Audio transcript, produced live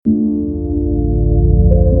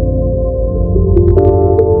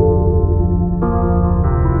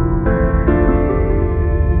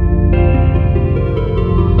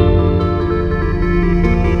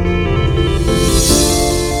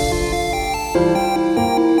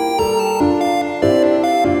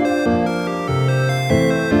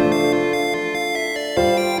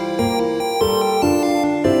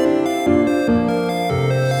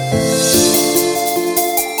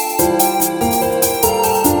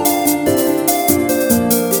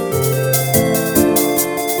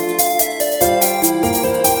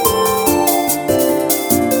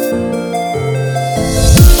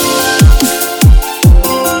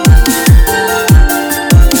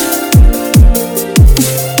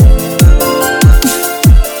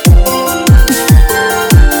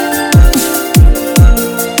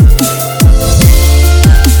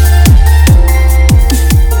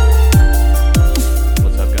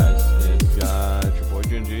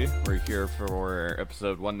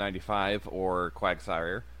Episode 195, or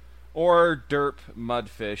Quagsire, or Derp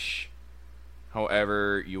Mudfish,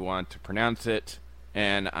 however you want to pronounce it.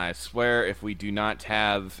 And I swear, if we do not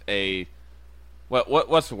have a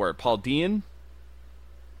what's the word? Paldean?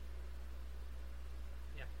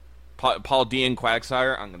 Yeah. Paldean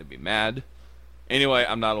Quagsire, I'm gonna be mad. Anyway,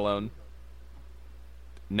 I'm not alone.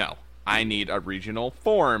 No, I need a regional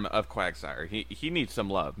form of Quagsire. He needs some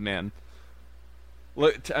love, man.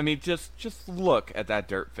 Look, I mean, just look at that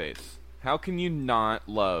dirt face. How can you not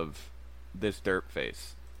love this dirt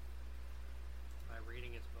face? By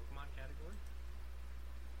reading its Pokemon category?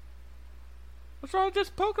 What's wrong with this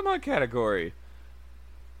Pokemon category? It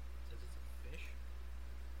says it's a fish.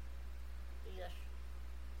 Yes.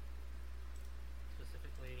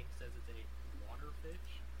 Specifically, it says it's a water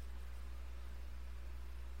fish.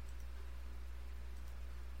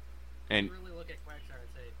 And You really look at Quagsire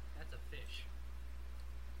and say, that's a fish.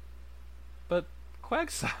 but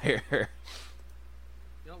Quagsire. You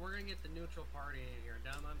know, we're gonna get the neutral party in here.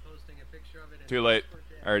 Dom, I'm posting a picture of it. In Too late. Discord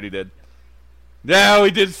chat. I already did. Yep. Yeah,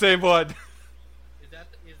 we did the same one. Is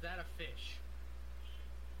that a fish?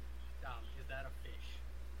 Dom, is that a fish?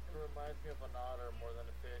 It reminds me of an otter more than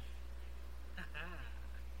a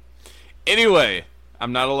fish. Anyway,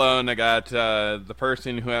 I'm not alone. I got the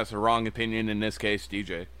person who has the wrong opinion, in this case,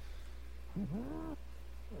 DJ. This horse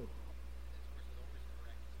is always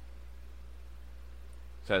correct.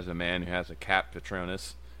 Says the man who has a cat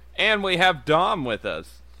Patronus. And we have Dom with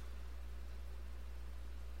us.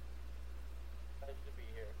 Nice to be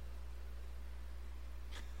here.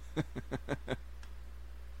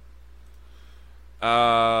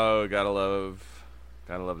 Oh, gotta love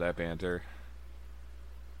that banter.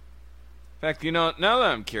 In fact, you know, now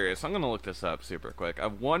that I'm curious, I'm gonna look this up super quick. I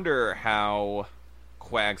wonder how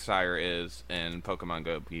Quagsire is in Pokemon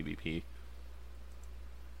Go PvP.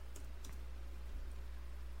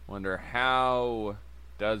 Wonder how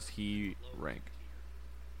does he rank?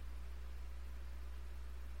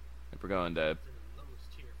 If we're going to It's in the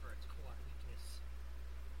lowest tier for its quad weakness.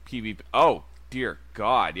 PvP. Oh, dear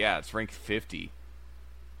God, yeah, it's ranked 50.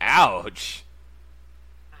 Ouch.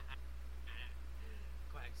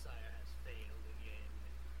 Quagsire has failed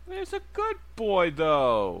again. He's a good boy,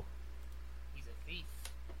 though. He's a thief.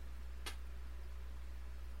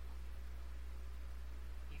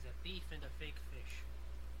 He's a thief and a fake fish.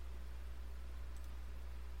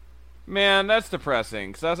 Man, that's depressing.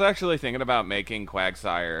 Because I was actually thinking about making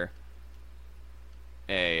Quagsire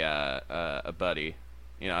a buddy.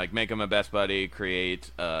 You know, like make him a best buddy,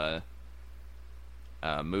 create a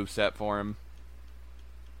moveset for him.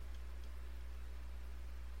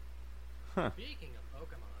 Huh. Speaking of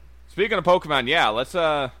Pokemon, Speaking of Pokemon, yeah, let's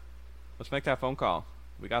make that phone call.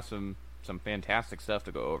 We got some fantastic stuff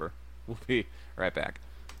to go over. We'll be right back.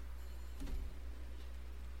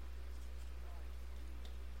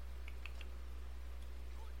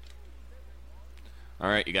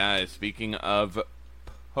 Alright, you guys, speaking of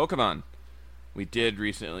Pokemon, we did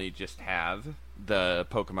recently just have the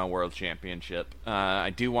Pokemon World Championship. I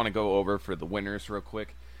do want to go over for the winners real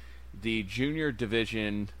quick. The Junior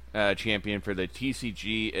Division champion for the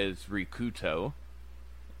TCG is Rikuto.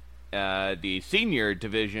 The Senior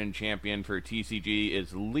Division champion for TCG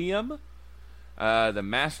is Liam. The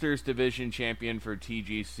Masters Division champion for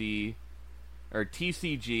TCG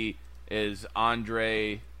is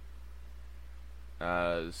Andre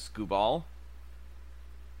Skubal.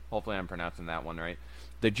 Hopefully I'm pronouncing that one right.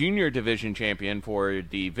 The Junior Division champion for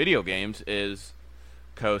the video games is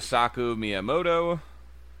Kosaku Miyamoto.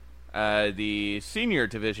 The Senior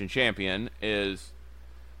Division champion is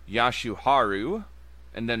Yashuharu.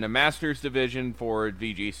 And then the Masters Division for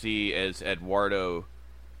VGC is Eduardo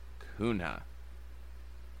Cunha.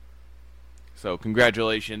 So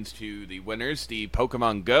congratulations to the winners. The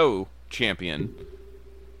Pokemon Go champion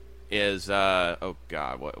is oh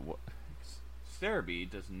god, what Cerebi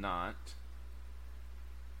does not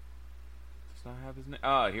Does not have his name.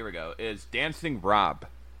 Oh, here we go. Is Dancing Rob.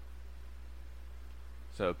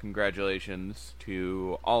 So congratulations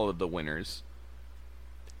to all of the winners.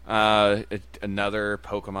 Another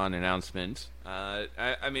Pokemon announcement. I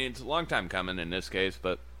mean, it's a long time coming in this case,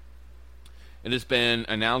 but it has been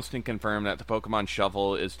announced and confirmed that the Pokemon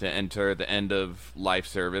Shuffle is to enter the end of life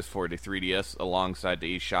service for the 3DS alongside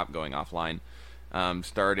the eShop going offline.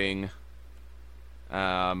 Starting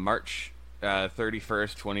March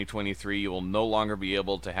 31st, 2023, you will no longer be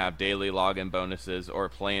able to have daily login bonuses or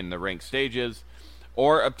play in the ranked stages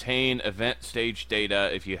or obtain event stage data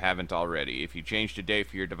if you haven't already. If you change the date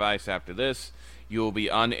for your device after this, you will be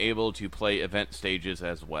unable to play event stages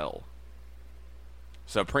as well.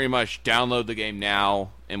 So pretty much download the game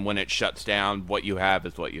now, and when it shuts down, what you have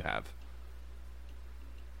is what you have.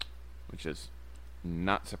 Which is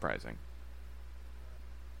not surprising.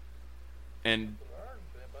 And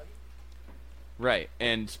right,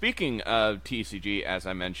 and speaking of TCG, as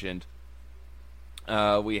I mentioned,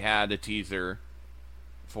 we had a teaser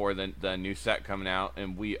for the new set coming out,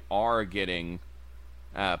 and we are getting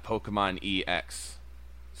Pokemon EX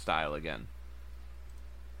style again.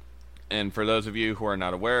 And for those of you who are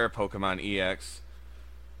not aware, Pokemon EX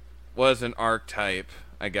was an archetype,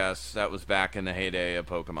 I guess, that was back in the heyday of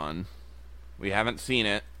Pokemon. We haven't seen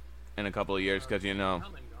it in a couple of years because, you know...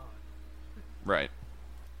 Right.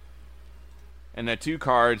 And the two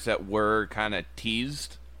cards that were kind of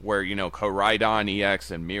teased were, you know, Koraidon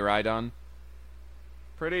EX and Miraidon.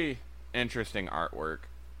 Pretty interesting artwork.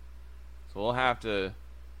 So we'll have to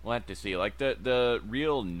see. Like, the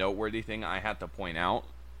real noteworthy thing I had to point out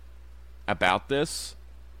about this,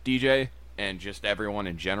 DJ, and just everyone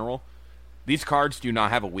in general, these cards do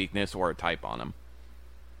not have a weakness or a type on them.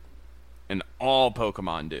 And all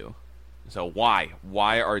Pokemon do. So why?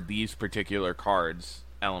 Why are these particular cards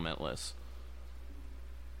elementless?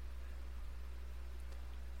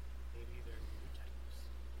 Maybe they're new types.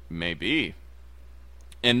 Maybe.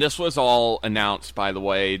 And this was all announced, by the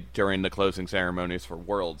way, during the closing ceremonies for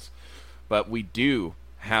Worlds. But we do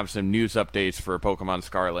have some news updates for Pokemon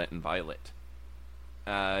Scarlet and Violet.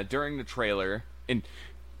 During the trailer, and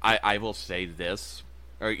I will say this,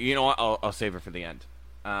 or you know what, I'll save it for the end.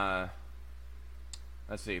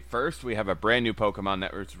 Let's see. First, we have a brand new Pokemon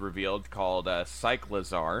that was revealed called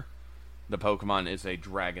Cyclizar. The Pokemon is a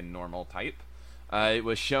dragon normal type. It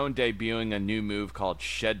was shown debuting a new move called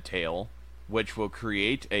Shed Tail, which will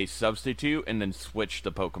create a substitute and then switch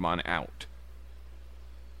the Pokemon out.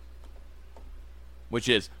 Which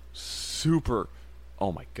is super...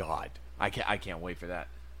 Oh my god. I can't wait for that.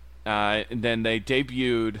 And then they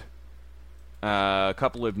debuted a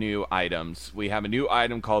couple of new items. We have a new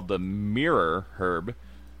item called the Mirror Herb,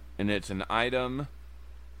 and it's an item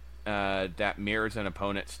that mirrors an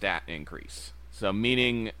opponent's stat increase. So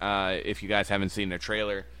meaning, if you guys haven't seen the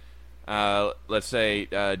trailer, let's say,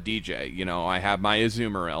 DJ, you know, I have my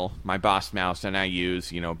Azumarill, my Boss Mouse, and I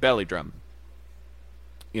use, you know, Belly Drum.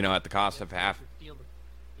 You know, at the cost of half... You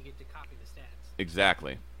get to copy the stats.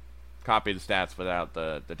 Exactly. Copy the stats without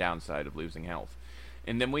the downside of losing health.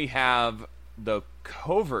 And then we have the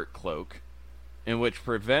Covert Cloak, in which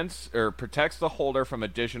prevents or protects the holder from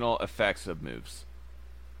additional effects of moves.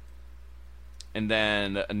 And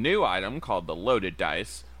then a new item called the Loaded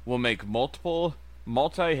Dice will make multiple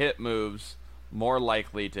multi-hit moves more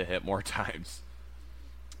likely to hit more times.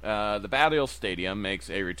 The Battle Stadium makes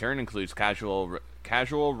a return, includes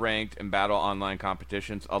casual ranked and battle online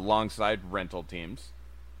competitions alongside rental teams.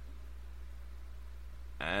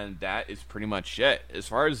 And that is pretty much it. As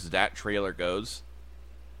far as that trailer goes,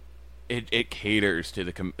 it caters to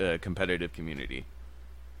the competitive community.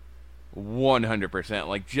 100%.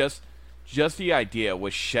 Like, just the idea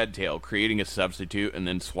with Shed Tail creating a substitute and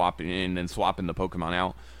then swapping the Pokemon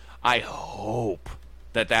out, I hope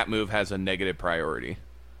that move has a negative priority.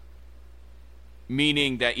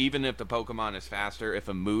 Meaning that even if the Pokemon is faster, if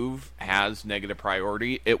a move has negative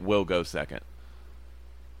priority, it will go second.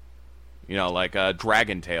 You know, like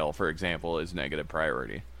Dragon Tail, for example, is negative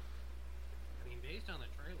priority. I mean, based on the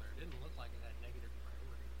trailer, it didn't look like it had negative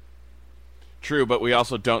priority. True, but we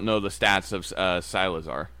also don't know the stats of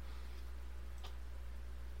Sylazar.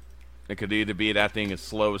 It could either be that thing is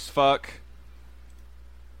slow as fuck.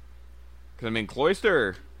 Because, I mean,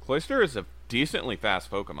 Cloyster is a decently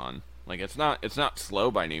fast Pokemon. Like, it's not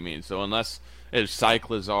slow by any means. So unless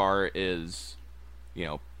Cyclizar is, you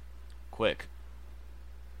know, quick.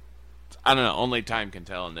 I don't know. Only time can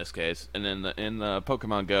tell in this case. And then in the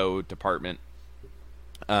Pokemon Go department,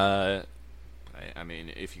 I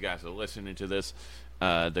mean, if you guys are listening to this,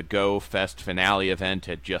 the Go Fest finale event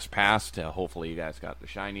had just passed. Hopefully you guys got the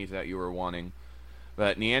shinies that you were wanting.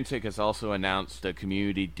 But Niantic has also announced the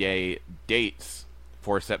Community Day dates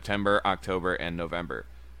for September, October, and November.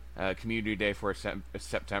 Community Day for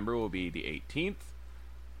September will be the 18th.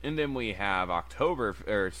 And then we have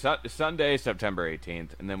Sunday, September 18th.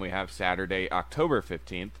 And then we have Saturday, October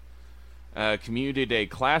 15th. Community Day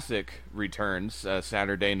Classic returns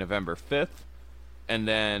Saturday, November 5th. And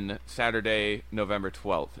then Saturday, November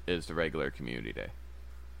 12th is the regular Community Day.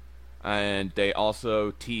 And they also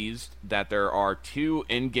teased that there are 2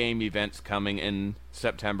 in-game events coming in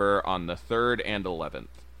September on the 3rd and 11th.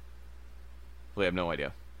 We have no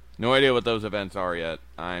idea. No idea what those events are yet.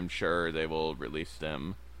 I'm sure they will release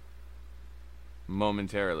them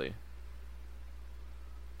momentarily.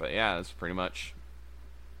 But yeah, that's pretty much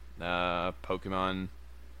Pokemon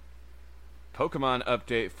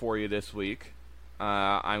update for you this week.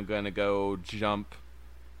 I'm going to go jump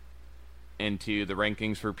into the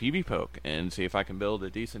rankings for PvPoke and see if I can build a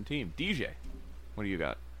decent team. DJ, what do you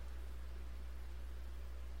got?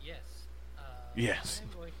 Yes. Yes. I'm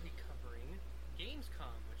going to be covering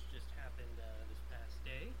Gamescom, which just happened this past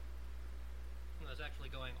day. Well, it was actually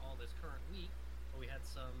going all this current week, but we had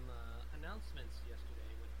some announcements yesterday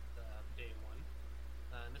with day 1.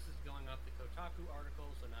 And this is going off the Kotaku article,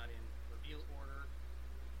 so not in reveal order.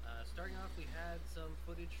 Starting off, we had some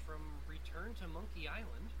footage from Return to Monkey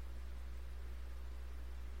Island.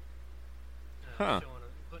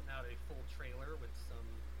 Putting out a full trailer with some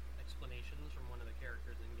explanations from one of the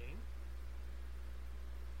characters in game.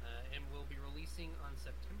 And we'll be releasing on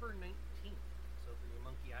September 19th, so for you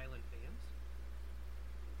Monkey Island fans.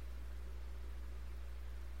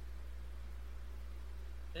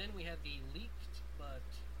 Then we had the leaked but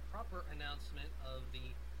proper announcement of the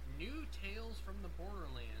new Tales from the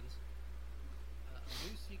Borderlands, a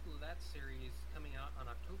new sequel to that series coming out on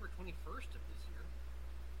October 21st of this year.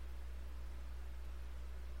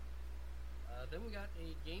 Then we got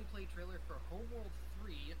a gameplay trailer for Homeworld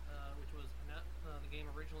 3, which was the game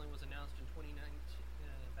originally was announced in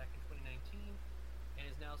back in 2019, and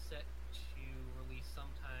is now set to release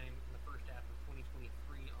sometime in the first half of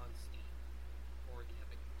 2023 on Steam or the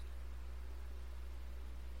Epic Store.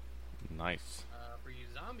 Nice. For you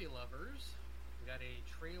zombie lovers, we got a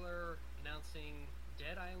trailer announcing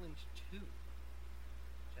Dead Island 2,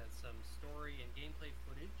 which has some story and gameplay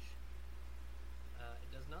footage.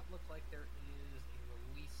 It does not look like there is a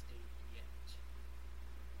release date yet.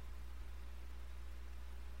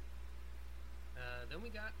 Then we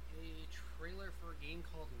got a trailer for a game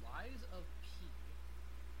called Lies of P.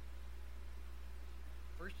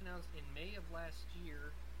 First announced in May of last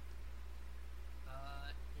year,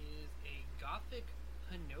 is a gothic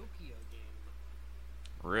Pinocchio game.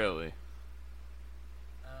 Really?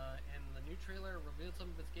 And the new trailer revealed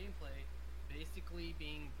some of its gameplay, basically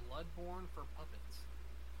being Bloodborne for puppets.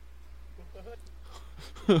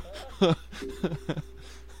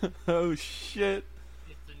 Oh shit!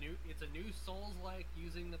 It's a new Souls-like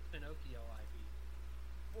using the Pinocchio IP.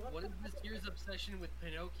 What is this year's obsession with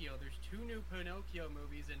Pinocchio? There's 2 new Pinocchio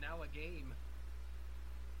movies and now a game.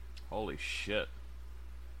 Holy shit!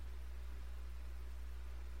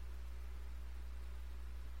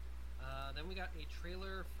 Then we got a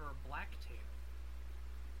trailer for Blacktail,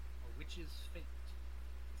 A Witch's Fate.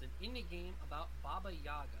 It's an indie game about Baba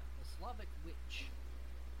Yaga, a Slavic witch.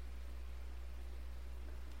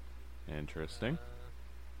 Interesting.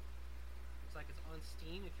 Looks like it's on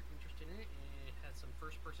Steam if you're interested in it. It has some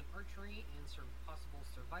first-person archery and some possible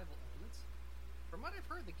survival elements. From what I've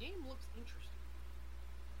heard, the game looks interesting.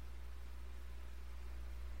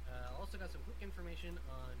 Also got some quick information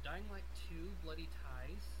on Dying Light 2 Bloody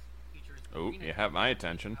Ties. Features you have my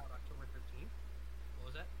attention. Out October 13th. What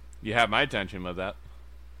was that? You have my attention with that.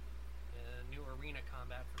 New arena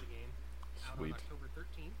combat for the game. Out Sweet. on October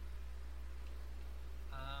 13th.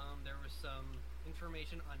 There was some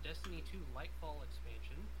information on Destiny 2 Lightfall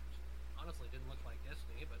expansion, which honestly didn't look like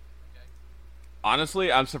Destiny, but okay. Honestly,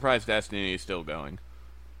 I'm surprised Destiny is still going.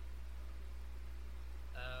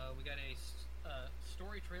 We got a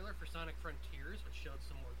story trailer for Sonic Frontiers, which showed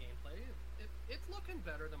some more gameplay. It's looking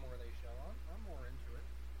better the more they show. I'm more into it.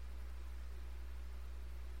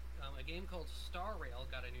 A game called Star Rail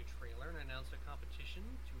got a new trailer and announced a competition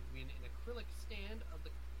to win an acrylic stand of the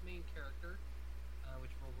main character,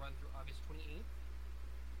 which will run through August 28th.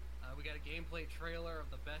 We got a gameplay trailer of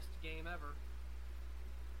the best game ever,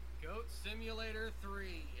 Goat Simulator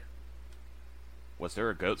 3. Was there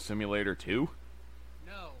a Goat Simulator 2?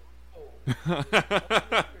 No. Oh.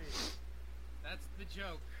 That's the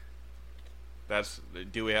joke.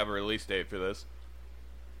 Do we have a release date for this?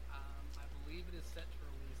 I believe it is set to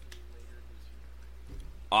release later this year.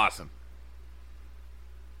 Awesome.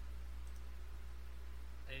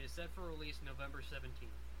 is set for release November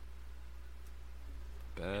 17th.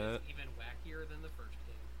 Bet. It's even wackier than the first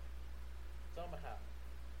game. Somehow.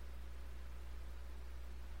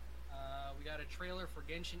 We got a trailer for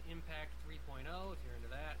Genshin Impact 3.0. If you're into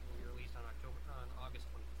that, it will be released on August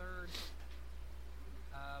 23rd.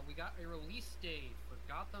 We got a release date for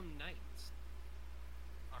Gotham Knights,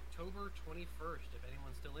 October 21st. If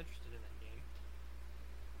anyone's still interested in that game.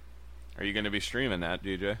 Are you going to be streaming that,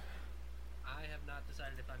 DJ? I have not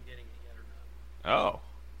decided if I'm getting it yet or not. Oh.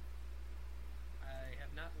 I have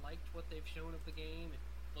not liked what they've shown of the game. It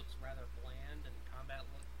looks rather bland, and combat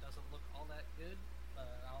doesn't look all that good.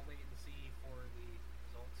 I'll wait and see for the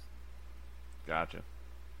results. Gotcha.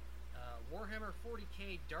 Warhammer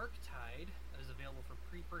 40k Darktide is available for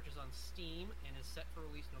pre-purchase on Steam and is set for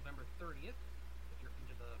release November 30th, if you're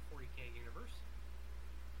into the 40k universe.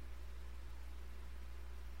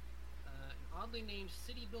 An oddly named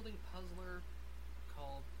city-building puzzler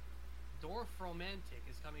called Dorfromantik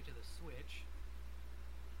is coming to the Switch.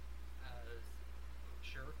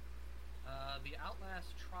 Sure. The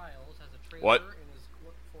Outlast Trials has a trailer and is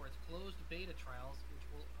for its closed beta trials, which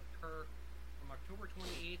will occur from October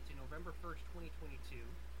 28th to November 1st, 2022.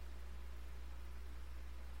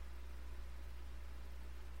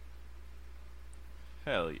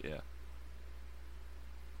 Hell yeah.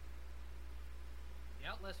 The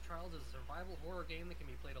Outlast Trials is a survival horror game that can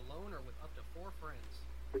be played alone or with up to 4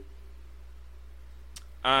 friends.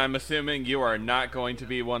 I'm assuming you are not going to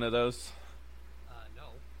be one of those.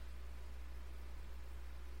 No.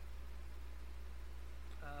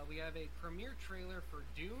 We have a premiere trailer for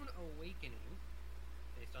Dune Awakening,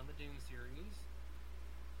 based on the Dune series.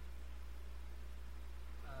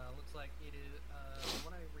 Looks like it is,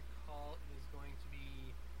 from what I recall, it is going to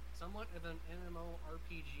be somewhat of an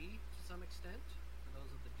MMORPG to some extent, for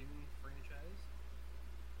those of the Dune franchise.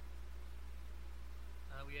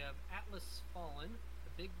 We have Atlas Fallen,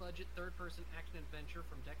 a big-budget third-person action-adventure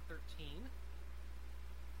from Deck 13.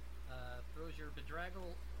 Throws your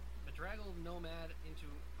bedraggled nomad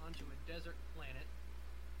onto a desert planet.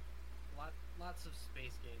 Lots of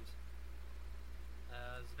space games.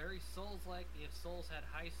 It's very Souls-like if Souls had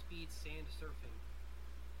high-speed sand surfing.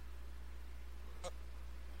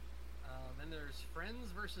 Then there's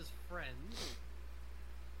Friends vs. Friends.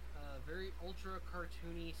 Very ultra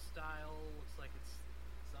cartoony style. Looks like it's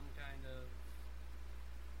some kind of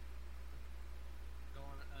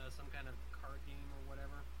some kind of card game or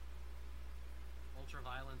whatever. Ultra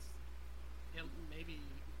violence. Maybe.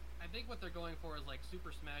 I think what they're going for is like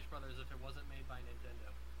Super Smash Brothers if it wasn't made by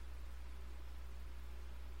Nintendo.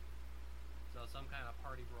 So some kind of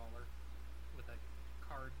party brawler with a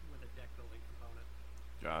card with a deck building component.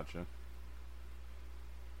 Gotcha.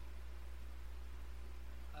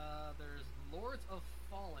 There's Lords of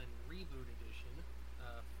Fallen Reboot Edition.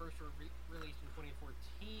 First released in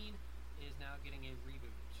 2014, is now getting a reboot.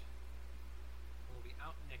 It will be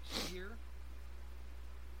out next year.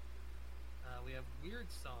 We have Weird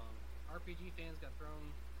Song. RPG fans got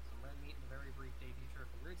thrown some red meat in the very brief debut trailer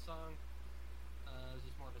for Weird Song. This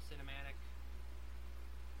is more of a cinematic.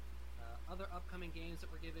 Other upcoming games that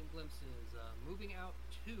we're given glimpses. Moving Out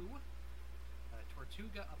 2.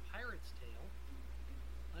 Tortuga: A Pirate's Tale.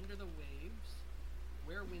 Under the Waves.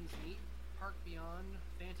 Where Winds Meet. Park Beyond.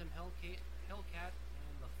 Phantom Hellcat,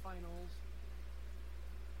 and The Finals.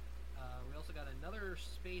 We also got another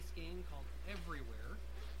space game called Everywhere.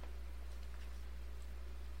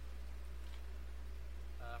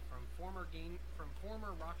 From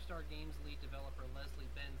former Rockstar Games lead developer Leslie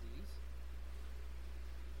Benzies.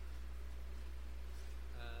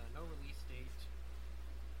 No release date.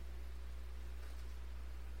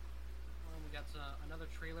 We got another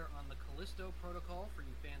trailer on the Callisto Protocol for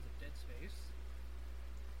you fans of Dead Space.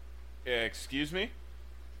 Excuse me?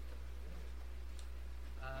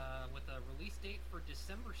 With a release date for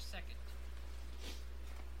December 2nd.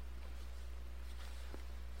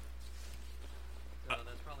 So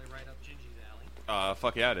that's probably right up Gingy's alley.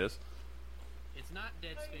 Fuck yeah, it is. It's not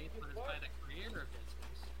Dead Space, but it's by the creator of Dead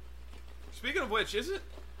Space. Speaking of which, is it?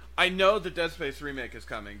 I know the Dead Space remake is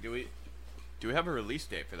coming. Do we have a release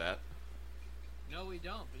date for that? No, we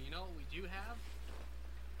don't. But you know what we do have?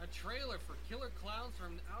 A trailer for Killer Clowns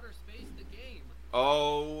from Outer Space, the game.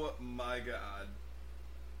 Oh my god.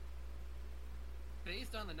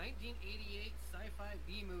 Based on the 1988 sci-fi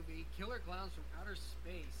B-movie Killer Clowns from Outer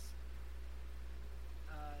Space,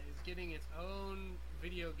 is getting its own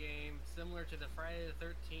video game similar to the Friday the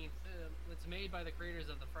 13th. It's made by the creators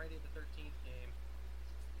of the Friday the 13th game.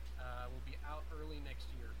 Will be out early next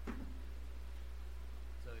year.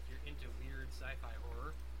 So if you're into weird sci-fi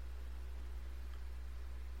horror.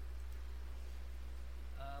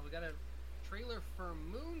 We got a trailer for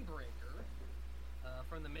Moonbreaker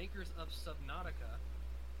from the makers of Subnautica.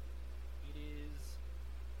 It is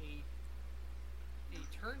a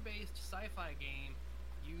turn-based sci-fi game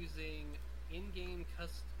using in-game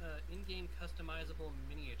customizable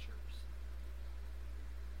miniatures.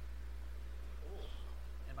 Cool.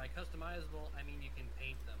 And by customizable, I mean you can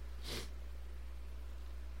paint them.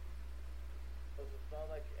 So it's not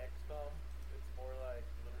like XCOM. It's more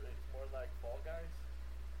like Fall Guys.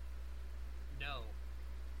 No,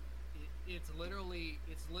 it's literally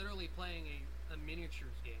playing a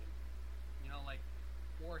miniatures game. You know, like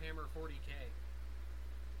Warhammer 40K.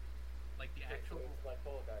 Like the Okay, so actual. it's like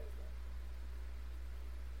Fall Guys then.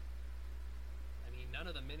 I mean, none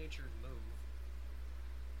of the miniatures move.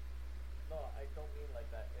 No, I don't mean like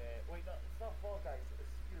that. Wait, no, it's not Fall Guys.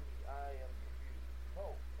 Excuse me, I am confused.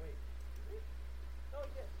 No, wait. Is it? No,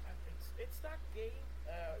 yeah, it's that game.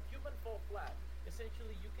 Human Fall Flat.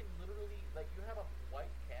 Essentially, you can literally you have a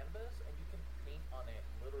white canvas and you can paint on it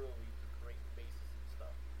literally to create faces and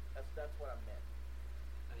stuff. That's what I meant.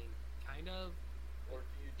 I mean, kind of. Or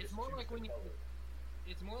do you It's just more choose like the when you. color?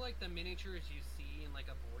 It's more like the miniatures you see in like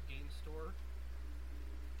a board game store.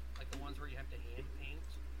 Like the ones where you have to hand paint.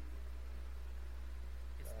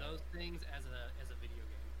 It's those things as a video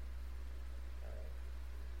game. Alright.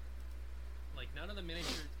 Like none of the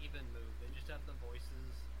miniatures even move. They just have the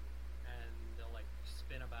voices, and they'll like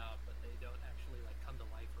spin about, but they don't actually like come to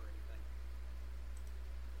life or anything.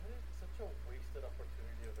 That is such a wasted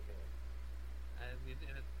opportunity of a game.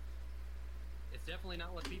 It's definitely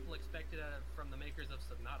not what people expected from the makers of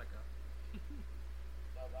Subnautica.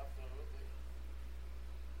 No, absolutely.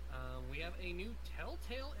 We have a new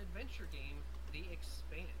Telltale adventure game, The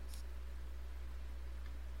Expanse.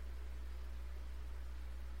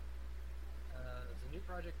 It's a new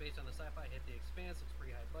project based on the sci-fi hit The Expanse. It's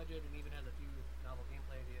pretty high budget and even has a few novel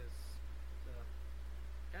gameplay ideas. So,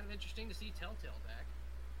 kind of interesting to see Telltale back.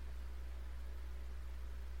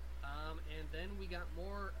 And then we got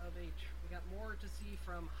more to see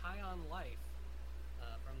from High on Life,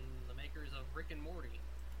 from the makers of Rick and Morty.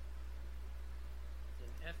 It's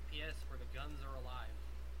an FPS where the guns are alive.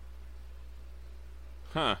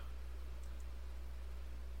 Huh.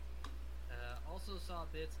 Also saw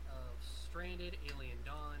bits of Stranded, Alien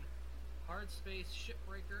Dawn, Hard Space,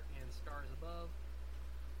 Shipbreaker, and Stars Above.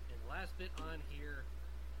 And the last bit on here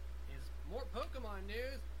is more Pokemon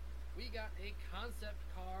news. We got a concept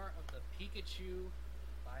car of the Pikachu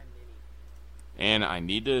by Mini. And I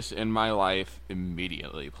need this in my life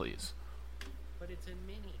immediately, please. But it's a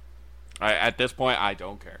Mini. At this point, I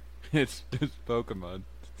don't care. It's just Pokemon.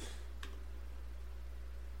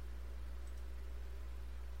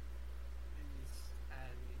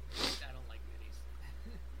 I don't like Minis.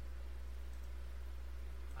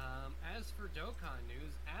 As for Dokkan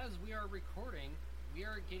news, as we are recording, we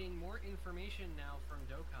are getting more information now from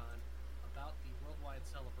Dokkan about the worldwide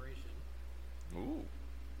celebration. Ooh.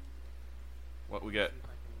 What we got? See if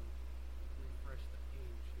I can refresh the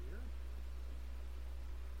page here.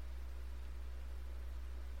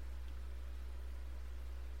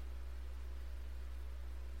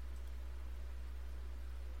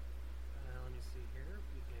 Let me see here if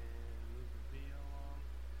we can move the video along.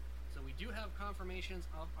 So we do have confirmations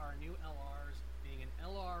of our new LRs being an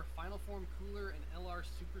LR Final Form Cooler and LR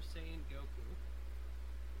Super Saiyan Goku.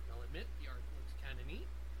 I'll admit the art looks kind of neat.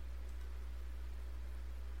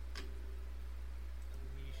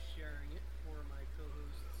 I'll be sharing it for my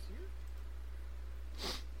co-hosts here.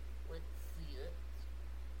 Let's see it.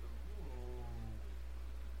 Ooh.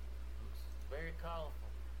 Looks very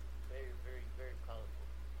colorful. Very, very, very colorful.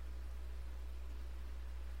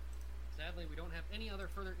 Sadly, we don't have any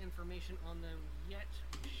other further information on them yet.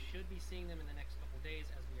 We should be seeing them in the next couple days,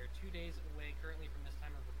 as we are 2 days away currently from this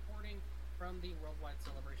time of recording from the worldwide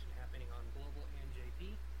celebration happening on Global and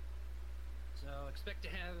JP. So expect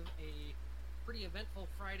to have a pretty eventful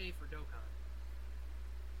Friday for Dokkan.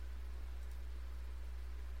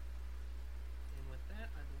 And with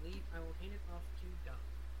that, I believe I will hand it off to Dom.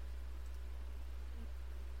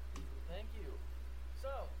 Thank you.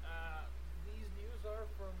 So, these news are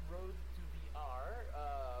from Road to VR,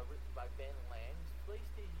 written by Ben Lang.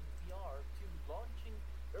 PlayStation VR 2 launching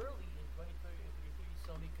early in 2033,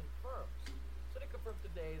 Sony confirms. Sony confirmed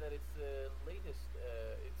today that its latest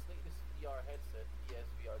VR headset,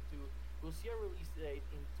 PSVR 2, will see a release date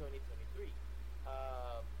in 2023.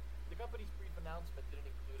 The company's brief announcement didn't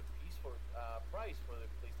include a price for the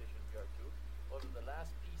PlayStation VR 2, or the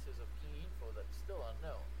last pieces of key info that's still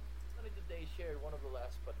unknown. Sony today shared one of the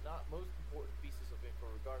last but not most important pieces of info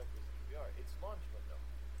regarding this VR, its launch window.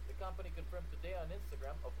 The company confirmed today on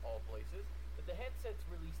Instagram, of all places, that the headset's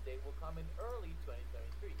release date will come in early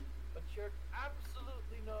 2023, but shared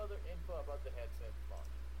absolutely no other info about the headset's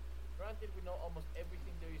launch. Granted, we know almost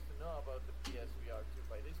everything there is to know about the PSVR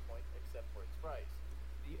 2 by this point, except for its price.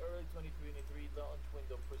 The early 2023 launch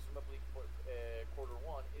window, presumably for quarter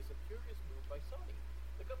one, is a curious move by Sony.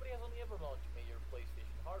 The company has only ever launched major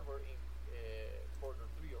PlayStation hardware in quarter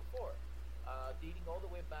 3 or 4, dating all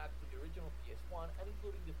the way back to the original PS1 and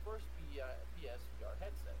including the first PSVR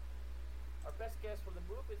headset. Our best guess for the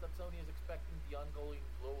move is that Sony is expecting the ongoing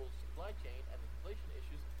global supply chain and inflation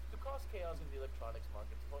issues to cause chaos in the electronics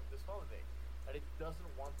market this holiday, and it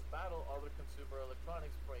doesn't want to battle other consumer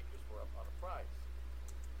electronics makers for on a price.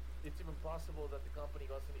 It's even possible that the company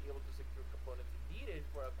wasn't able to secure components needed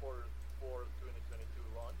for a quarter 4 2022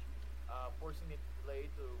 launch, forcing it delayed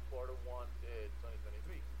to quarter 1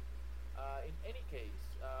 2023. In any case,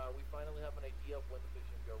 we finally have an idea of when the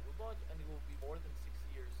PlayStation VR will launch, and it will be more than 6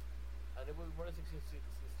 years, and it will be more than 6 years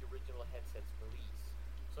since the original headset's release.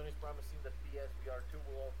 Sony is promising that PSVR 2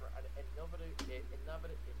 will offer an innovative, is that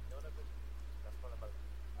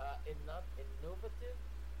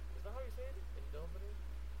how you say it?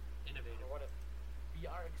 Innovative. Or whatever.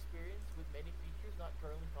 VR experience with many features not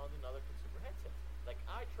currently found in other consumer headsets, like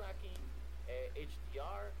eye tracking,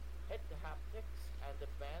 HDR, head-to haptics, and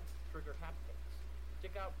advanced trigger haptics.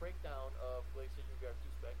 Check out breakdown of PlayStation VR 2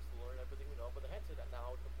 specs to learn everything we know about the headset and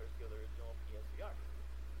how it compares to the original PSVR.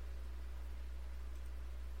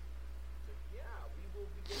 So yeah, we will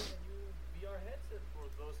be getting a new VR headset for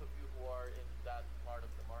those of you who are in that part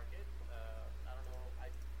of the market. I don't know. I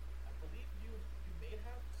believe you may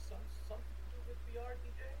have something to do with VR,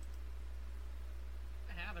 DJ.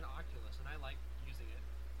 I have an Oculus and I like using it.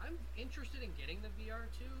 I'm interested in getting the VR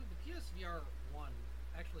 2. The PSVR 1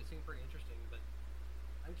 actually seemed pretty interesting, but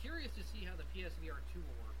I'm curious to see how the PSVR 2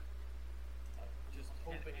 will work. I'm just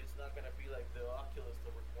hoping it's not going to be like the Oculus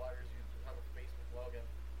that requires you to have a Facebook login.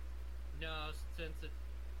 No, since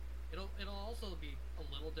it'll also be a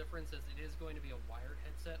little different since it is going to be a wired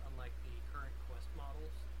headset, unlike the current Quest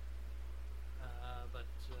models. But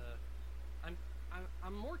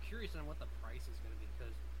I'm more curious on what the price is going to be,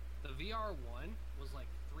 because the VR 1 was like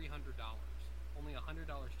 $300, only $100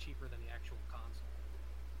 cheaper than the actual console.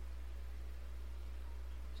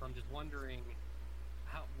 So I'm just wondering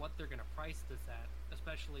what they're going to price this at,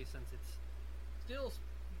 especially since it's still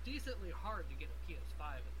decently hard to get a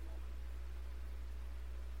PS5 at the moment.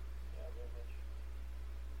 Yeah, very much.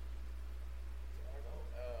 I don't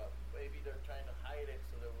know. Maybe they're trying to hide it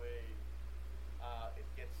so that way it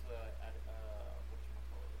gets a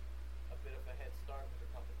bit of a head start with the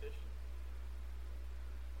competition.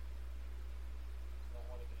 Not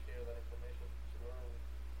wanting to share that information too early.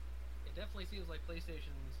 It definitely seems like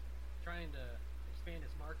PlayStation's trying to expand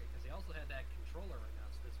its market, because they also had that controller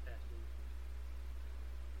announced this past week.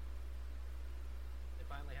 They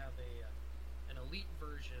finally have an elite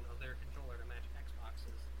version of their controller to match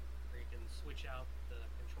Xboxes, where you can switch out the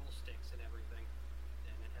control sticks and everything,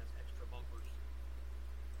 and it has extra bumpers.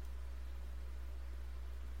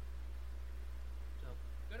 So,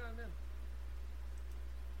 good on them.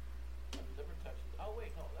 I've never touched it. Oh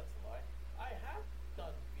wait, no, that's a lie. I have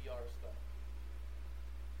done VR stuff.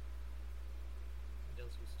 You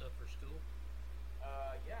done some stuff for school?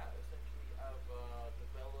 Yeah, essentially I've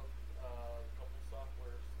developed a couple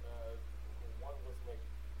softwares. One was like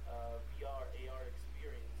VR, AR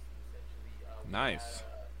experience. Essentially, we Nice.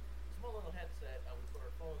 had a small little headset, and we put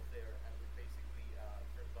our phones there, and we basically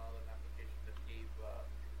turned on an application that gave,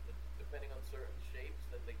 depending on certain shapes,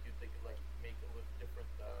 that they could like make it with different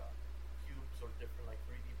cubes or different like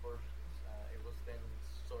 3D versions. It was then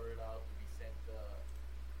sorted out to be sent to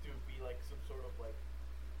be like some sort of like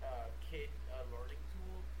kid learning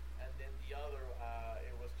tool, and then the other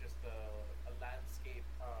it was just a landscape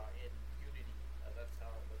in Unity. That's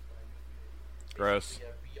when I used Unity. Gross.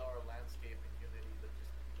 Basically a VR landscape in Unity that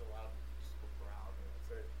just allowed me to just look around, and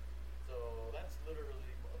that's it. So that's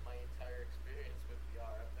literally my entire experience with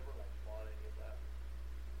VR. I've never like bought any of that,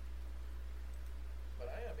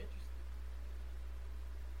 but I am interested.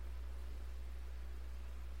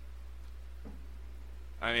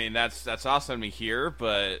 I mean, that's awesome to hear,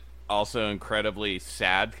 but also incredibly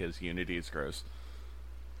sad because Unity is gross.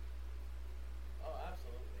 Oh,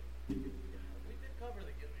 absolutely. We did cover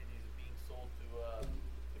the Unity is being sold to.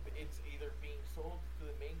 It's either being sold to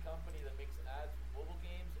the main company that makes ads for mobile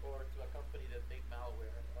games, or to a company that made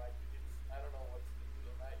malware. Like, I don't know what's the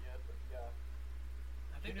deal on that yet, but yeah,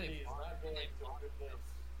 I think Unity is not going to a good place.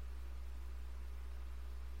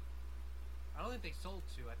 I don't think they sold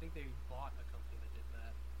to. I think they bought a company that did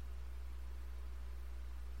that.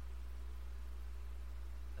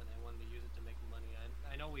 wanted to use it to make money.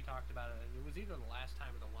 I know we talked about it. It was either the last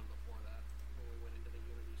time or the one before that when we went into the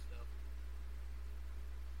Unity stuff.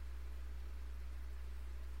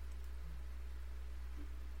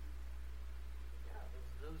 Yeah,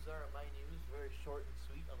 those are my news. Very short and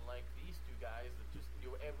sweet, unlike these two guys that just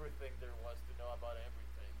knew everything there was to know about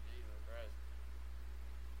everything. Jesus Christ.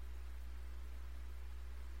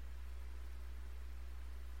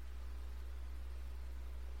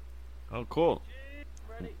 Oh, cool.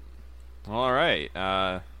 Ready? All right.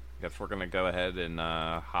 Guess we're gonna go ahead and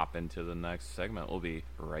hop into the next segment. We'll be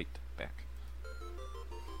right back.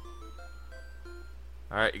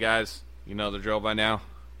 All right, you guys. You know the drill by now.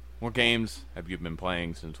 What games have you been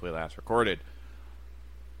playing since we last recorded?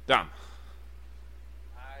 Dom.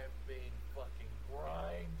 I've been fucking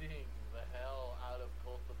grinding the hell out of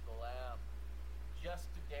Cult of the Lamb. Just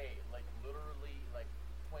today, like literally like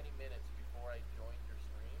 20 minutes before I joined your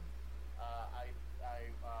stream, I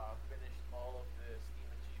finished all of the Steam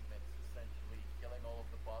achievements, essentially killing all of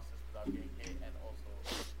the bosses without getting hit, and also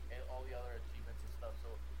and all the other achievements and stuff.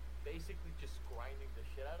 So basically, just grinding the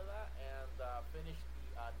shit out of that, and finished the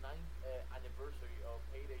 9th anniversary of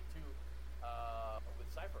Payday 2 with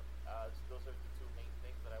Cypher. So those are the two main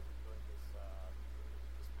things that I've been doing this past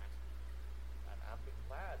week, and I've been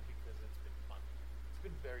glad because it's been fun. It's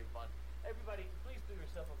been very fun. Everybody, please do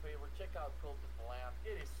yourself a favor. Check out Cult of the Lamb.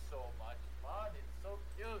 It is so much fun. It's so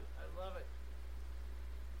cute. I love it.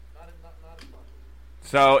 Not as fun.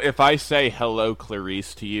 So, if I say hello,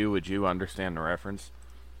 Clarice, to you, would you understand the reference?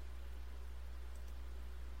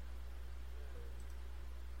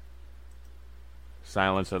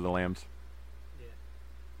 Silence of the Lambs. Yeah.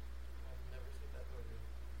 I've never seen that movie.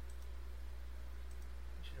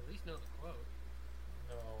 You should at least know the quote.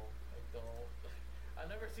 No, I don't. I've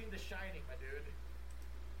never seen The Shining, my dude.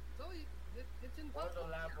 So it's in Or pop the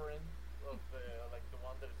culture. Labyrinth of like the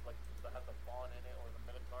one that is like that has the fawn in it or the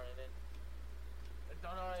Minotaur in it. I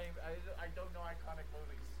don't know. I don't know iconic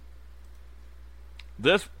movies.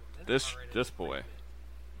 This boy.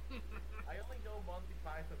 I only know Monty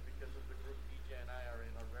Python because of the group DJ and I are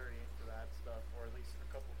in are very into that stuff, or at least a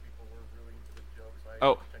couple of people were really into the jokes. So I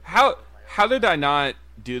Oh, checked it how out on my own. how did I not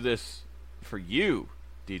do this for you,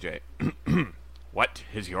 DJ? What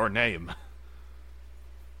is your name?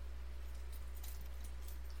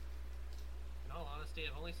 In all honesty,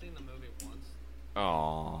 I've only seen the movie once.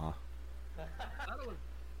 Aww. I thought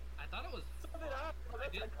it was. So did I. Oh,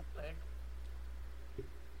 that's did- iconic.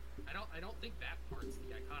 I don't think that part's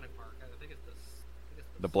the iconic part. I think it's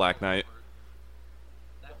The Black smaller Knight. part.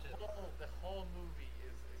 That just, The whole movie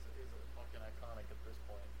is fucking iconic at this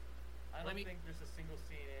point. I don't think there's a single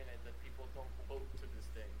scene in it that people don't quote to this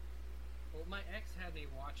day. well, my ex had me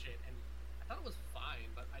watch it, and I thought it was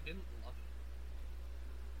fine, but I didn't love it.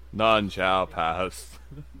 None shall pass.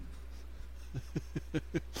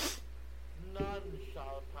 None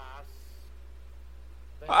shall pass.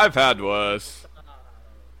 I've had worse.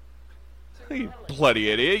 You bloody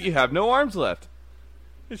idiot, you have no arms left.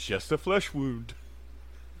 It's just a flesh wound.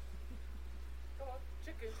 Come on,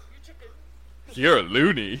 chicken, you chicken. You're a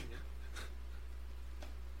loony.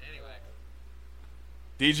 Anyway,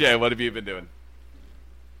 DJ, what have you been doing?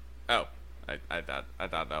 Oh, I thought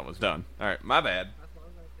that was done. Alright, my bad. that's what I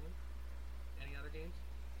was asking. Any other games?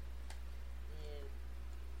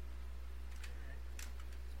 Alright.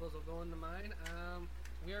 Suppose I'll go into mine.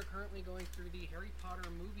 We are currently going through the Harry Potter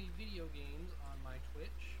movie video games on my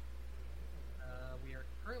Twitch. We are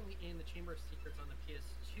currently in the Chamber of Secrets on the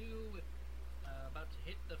PS2, with about to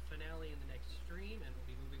hit the finale in the next stream, and we'll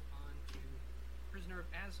be moving on to Prisoner of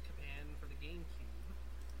Azkaban for the GameCube.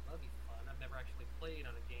 That'll be fun. I've never actually played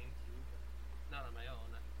on a GameCube, not on my own.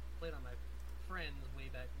 I played on my friend's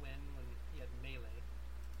way back when he had Melee,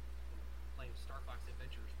 playing Star Fox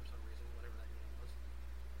Adventures for some reason, whatever that game was.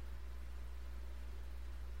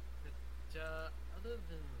 But other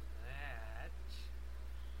than that,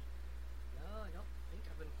 no, I don't think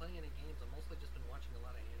I've been playing any games. I've mostly just been watching a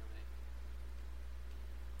lot of anime.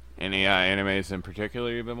 Any animes in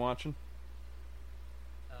particular you've been watching?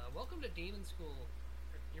 Welcome to Demon School,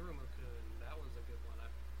 Iruma-kun. That was a good one. I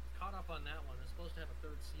caught up on that one. It's supposed to have a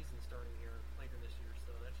third season starting here later this year,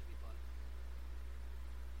 so that should be fun.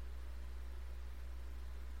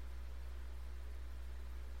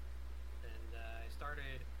 And I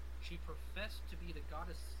started. She professed to be the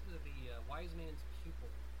goddess, the wise man's pupil.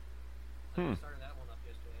 I started that one up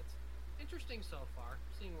yesterday. It's interesting so far,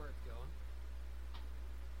 seeing where it's going.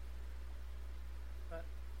 But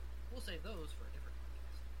we'll save those for a different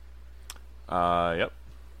podcast. Yep.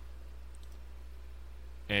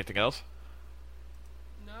 Anything else?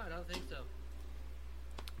 No, I don't think so.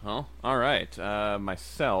 Well, all right.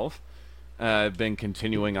 Myself, I've been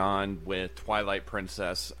continuing on with Twilight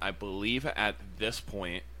Princess. I believe at this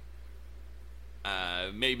point,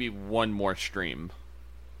 maybe one more stream,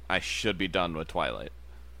 I should be done with Twilight.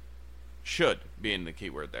 Should being the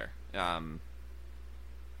keyword there. And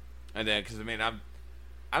then, because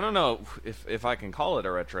I don't know if I can call it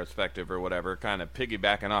a retrospective or whatever, kind of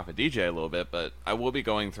piggybacking off of DJ a little bit, but I will be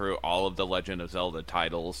going through all of the Legend of Zelda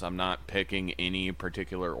titles. I'm not picking any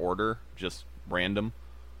particular order, just random.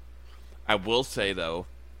 I will say, though,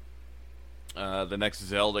 the next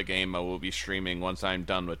Zelda game I will be streaming once I'm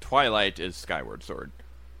done with Twilight is Skyward Sword.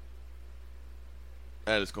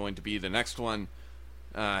 That is going to be the next one.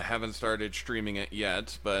 Haven't started streaming it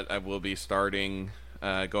yet, but I will be starting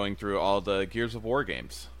going through all the Gears of War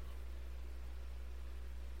games.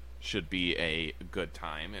 Should be a good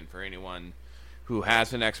time, and for anyone who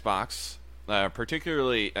has an Xbox,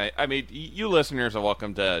 particularly, I mean, you listeners are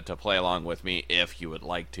welcome to play along with me if you would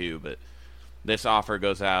like to, but this offer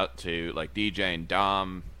goes out to, like, DJ and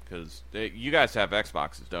Dom, because you guys have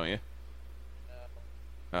Xboxes, don't you?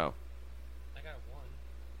 Oh. I got one.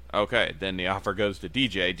 Okay, then the offer goes to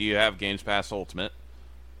DJ. Do you have Games Pass Ultimate?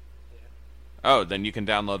 Yeah. Oh, then you can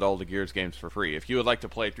download all the Gears games for free. If you would like to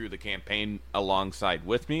play through the campaign alongside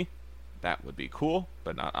with me, that would be cool,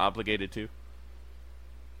 but not obligated to. Yeah,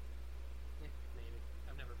 maybe.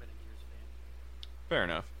 I've never been a Gears fan. Fair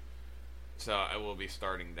enough. So I will be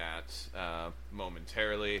starting that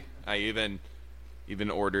momentarily. I even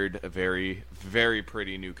ordered a very, very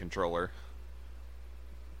pretty new controller.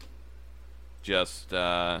 Just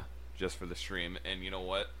for the stream. And you know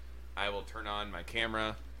what? I will turn on my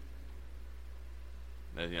camera.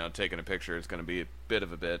 And, taking a picture is going to be a bit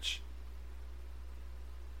of a bitch.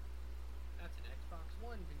 That's an Xbox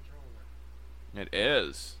One controller. It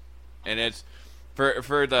is. And it's...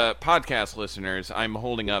 For the podcast listeners, I'm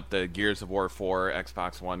holding up the Gears of War 4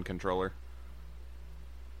 Xbox One controller.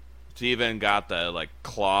 It's even got the, like,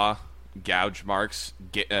 claw gouge marks,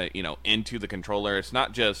 into the controller. It's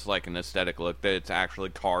not just, like, an aesthetic look, that it's actually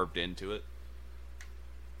carved into it.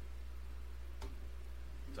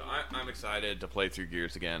 So I'm excited to play through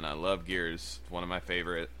Gears again. I love Gears. It's one of my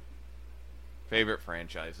favorite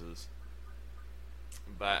franchises.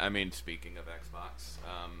 But, I mean, speaking of Xbox,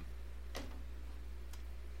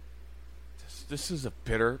 this is a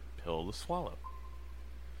bitter pill to swallow.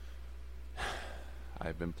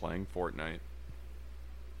 I've been playing Fortnite.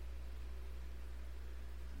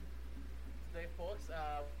 Today, folks,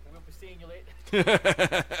 we'll be seeing you later.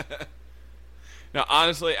 Now,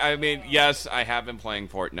 honestly, I mean, yes, I have been playing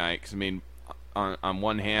Fortnite. Because, I mean, on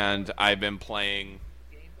one hand, I've been playing...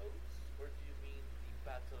 Game modes? Or do you mean the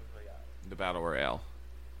Battle Royale? The Battle Royale.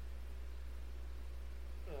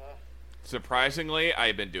 Surprisingly,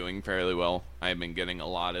 I've been doing fairly well. I've been getting a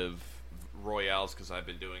lot of royales because I've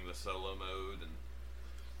been doing the solo mode. And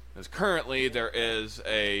as currently, there is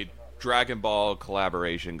a Dragon Ball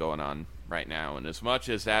collaboration going on right now. And as much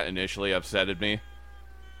as that initially upsetted me...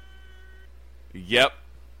 Yep.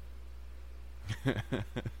 But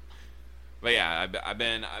yeah, I've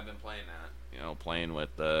been playing that. Playing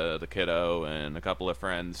with the kiddo and a couple of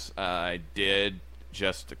friends. I did...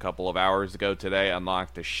 just a couple of hours ago today,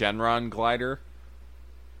 unlocked the Shenron glider.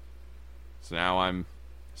 So now I'm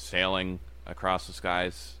sailing across the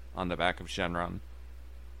skies on the back of Shenron.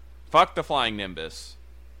 Fuck the flying Nimbus.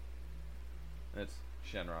 It's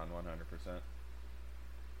Shenron 100%.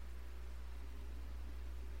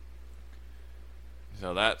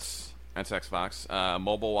 So that's Xbox.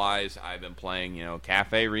 Mobile-wise, I've been playing,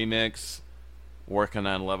 Cafe Remix. Working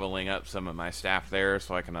on leveling up some of my staff there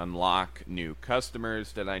so I can unlock new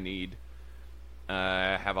customers that I need.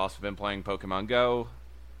 Have also been playing Pokemon Go.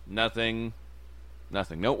 Nothing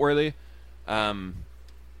noteworthy.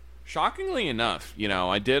 Shockingly enough,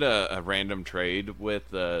 I did a random trade with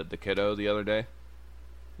the kiddo the other day.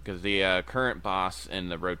 Because the current boss in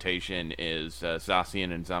the rotation is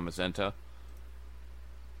Zacian and Zamazenta.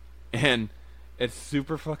 And... it's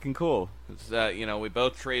super fucking cool. We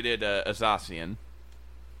both traded a Zacian,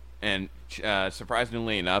 and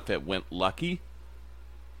surprisingly enough, it went lucky.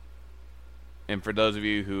 And for those of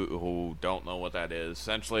you who don't know what that is,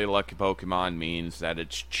 essentially lucky Pokemon means that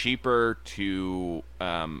it's cheaper to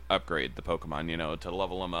upgrade the Pokemon, to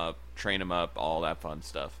level them up, train them up, all that fun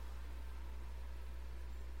stuff.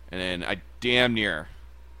 And then I damn near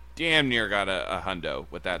got a hundo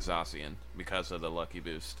with that Zacian because of the lucky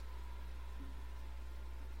boost.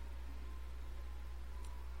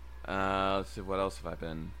 Let's see, what else have I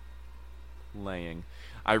been playing?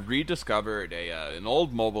 I rediscovered an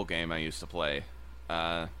old mobile game I used to play.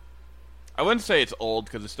 I wouldn't say it's old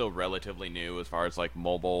because it's still relatively new as far as like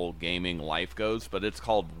mobile gaming life goes, but it's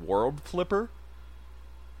called World Flipper.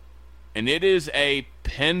 And it is a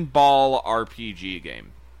pinball RPG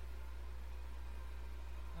game.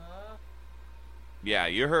 Huh? Yeah,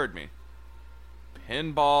 you heard me.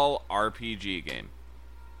 Pinball RPG game.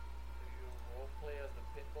 Do you role play as the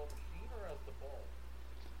pinball machine or as the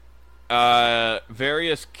ball?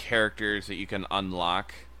 Various characters that you can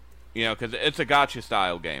unlock. You know, because it's a gacha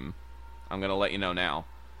style game. I'm gonna let you know now.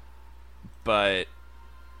 But,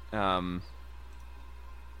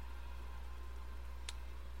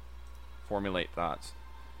 formulate thoughts.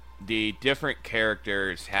 The different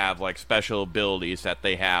characters have like special abilities that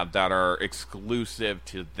they have that are exclusive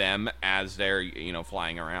to them as they're, you know,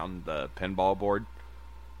 flying around the pinball board.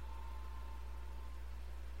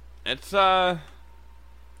 It's I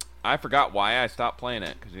forgot why I stopped playing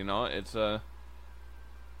it because, you know, it's a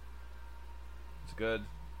good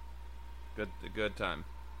time.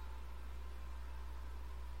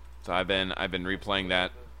 So I've been replaying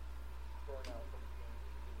that. Burn out from the game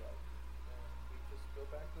to do that, and we just go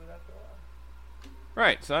back to it after a while.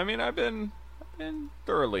 Right. So I mean, I've been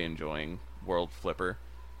thoroughly enjoying World Flipper.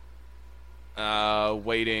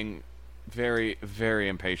 Waiting very, very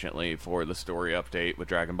impatiently for the story update with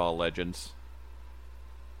Dragon Ball Legends.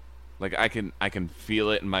 Like I can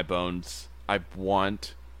feel it in my bones. I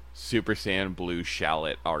want Super Saiyan Blue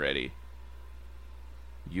Shallot already.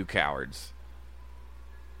 You cowards.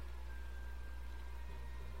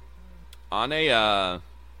 On a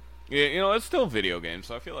you know, it's still a video game,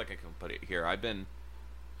 so I feel like I can put it here. I've been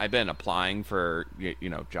applying for, you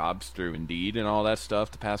know, jobs through Indeed and all that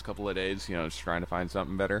stuff the past couple of days, you know, just trying to find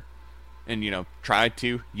something better. And, you know, try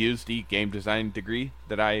to use the game design degree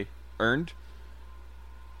that I earned.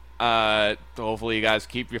 Hopefully you guys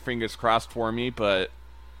keep your fingers crossed for me, but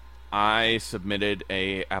I submitted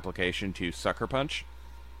a application to Sucker Punch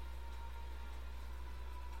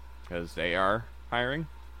because they are hiring.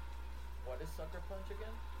 What is Sucker Punch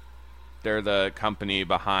again? They're the company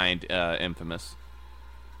behind Infamous.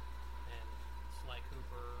 And Sly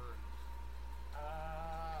Cooper.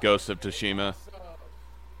 Ghost of Tsushima. So,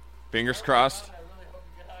 Fingers crossed. I really hope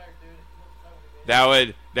you get hired,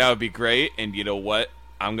 dude. That would be great. And you know what?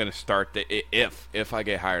 I'm gonna start the if I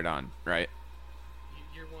get hired on, right?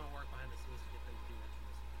 You're going to work behind the scenes to get them to do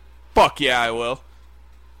Infamous. Fuck yeah, I will.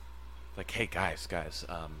 Like, hey guys,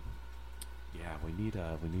 yeah, we need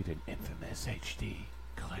an Infamous HD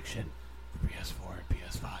collection for PS4 and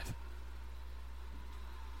PS5. That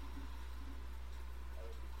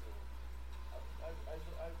would be cool. I've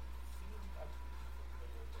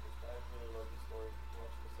really love the story.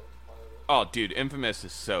 Watch the second part of it. Oh, dude, Infamous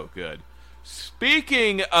is so good.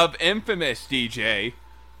 Speaking of Infamous, DJ. I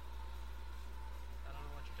don't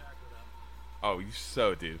know what you're talking about. Oh, you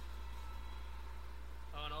so do.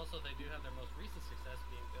 Oh, and also they do have their most recent success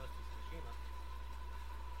being Ghost of Tsushima.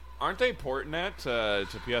 Aren't they porting that to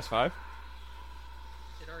PS5?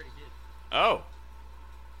 It already did. Oh.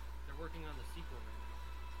 They're working on the sequel right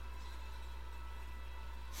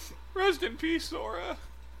now. Rest in peace, Sora.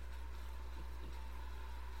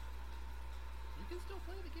 You can still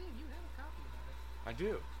play the game. You have a copy of it. I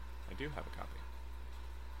do have a copy.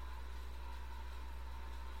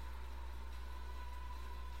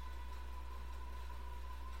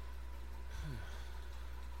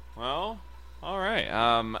 Well, all right.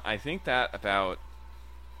 I think that about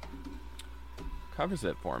covers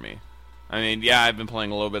it for me. I mean, yeah, I've been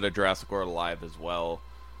playing a little bit of Jurassic World Alive as well,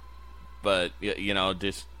 but you know,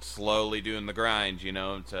 just slowly doing the grind, you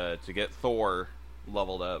know, to get Thor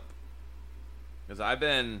leveled up. Because I've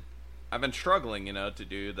been struggling, you know, to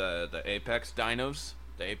do the Apex dinos,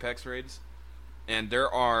 the Apex raids, and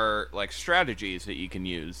there are like strategies that you can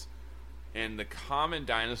use. And the common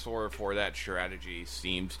dinosaur for that strategy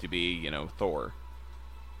seems to be, you know, Thor.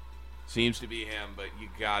 Seems to be him, but you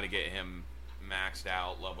gotta get him maxed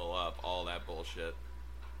out, level up, all that bullshit.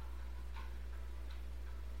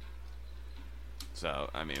 So,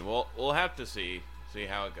 I mean, we'll have to see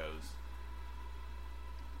how it goes.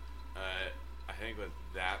 I think with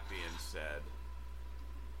that being said,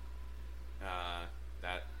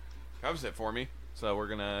 that covers it for me. So we're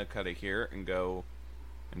gonna cut it here and go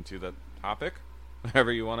into the topic,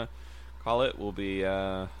 whatever you want to call it. We'll be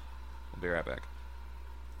right back.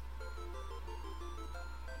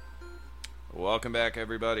 Welcome back,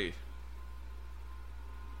 everybody.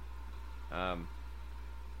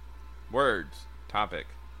 Words, topic,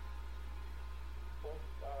 Well,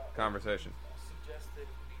 conversation. Suggested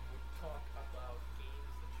we would talk about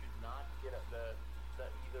games that should not get that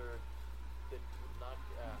would not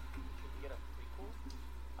should get a prequel,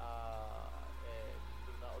 and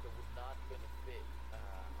that would not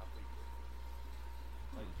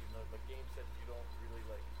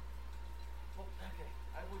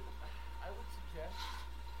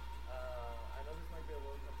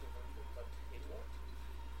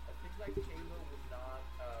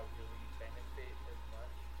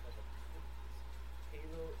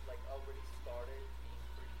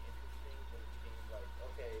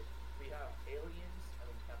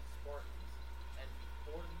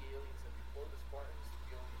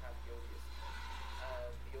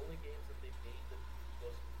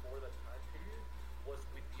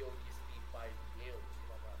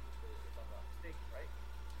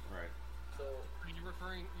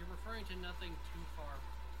referring to nothing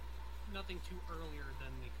too earlier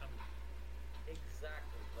than the Covenant.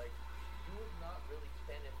 Exactly. Like, you would not really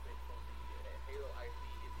benefit from the Halo IP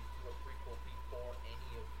if you do a prequel before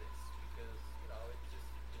any of this, because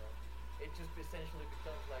it just essentially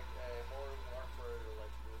becomes like Modern Warfare or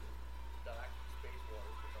like the Galactic Space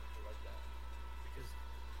Wars or something like that. Because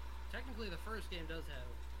technically, the first game does have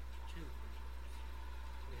two prequels.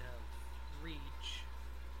 We have Reach,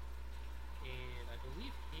 and I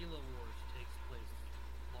believe Halo Wars takes place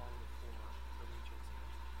long before the Reach incident.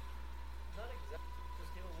 Not exactly,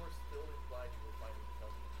 because Halo Wars still implied you were fighting the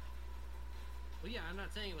Covenant. Well, yeah, I'm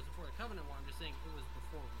not saying it was before the Covenant War. I'm just saying it was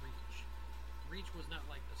before Reach. Reach was not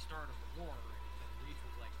like the start of the war or anything. Reach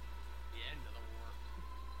was like the end of the war.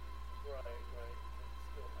 Right. It's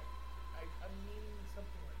still like I'm meaning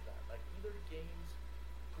something like that. Like either games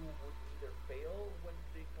who would either fail when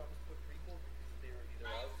it comes to a prequel because they're either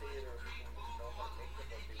outdated or people wouldn't know how to make them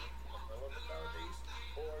or they wouldn't become relevant nowadays,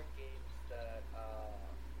 or games that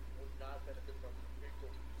would not benefit from the prequel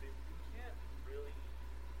because you can't really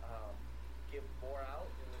give more out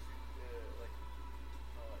unless you like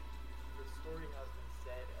the story has been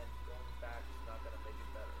said and going back is not gonna make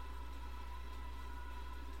it better.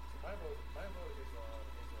 So my vote is on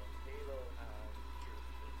Halo and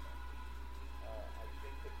Gears, for example. I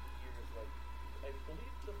think that Gears, like, I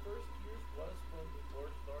believe the first Gears was when the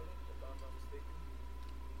war started, if I'm not mistaken.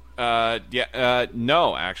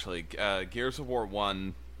 No, actually, Gears of War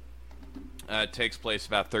 1 takes place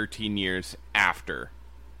about 13 years after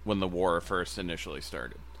when the war first initially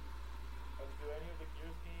started. Do any of the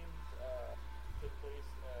Gears games take place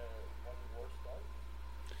when the war starts?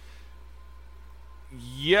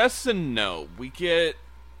 Yes and no. We get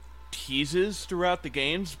teases throughout the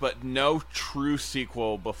games, but no true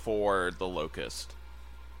sequel before the Locust.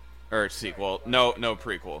 Or sequel. No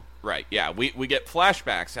prequel. Right, yeah. We get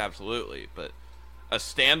flashbacks, absolutely, but a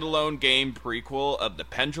standalone game prequel of the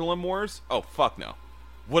Pendulum Wars? Oh, fuck no.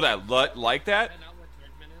 Would I like that? Is that not what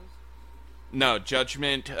Judgment is? No,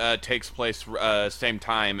 Judgment takes place same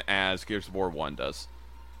time as Gears of War 1 does.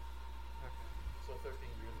 Okay. So 13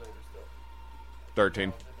 years later still.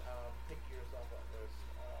 13. Pick Gears off that list.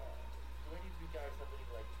 Do any of you guys have any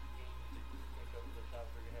like games that you think of the top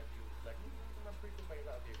of your head you like? My prequel might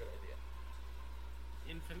not be a good idea.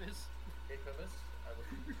 Infamous. Infamous. I was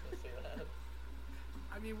gonna say that.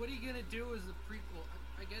 I mean, what are you gonna do as a prequel?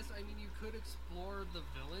 I guess, I mean, you could explore the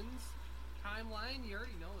villains timeline. You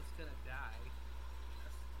already know it's gonna die.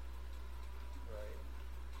 Right.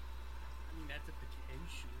 I mean, that's a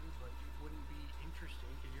potential, but it wouldn't be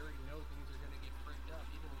interesting because you already know things are gonna get fricked up.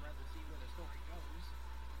 People would rather see where the story goes.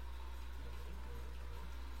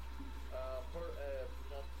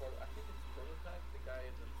 I think it's Prototype, the guy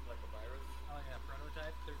that's like a virus. Oh yeah,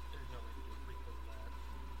 Prototype. There's no way to do a prequel to that.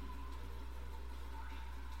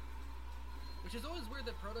 Which is always weird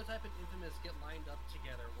that Prototype and Infamous get lined up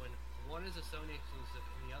together when one is a Sony exclusive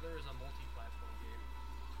and the other is a multi-platform game.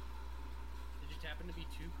 They just happen to be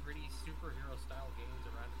two pretty superhero-style games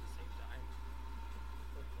around at the same time.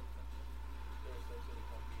 They're essentially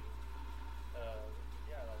competing.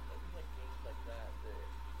 Yeah, I think like games like that,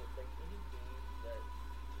 like any game that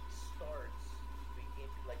starts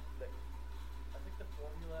I think the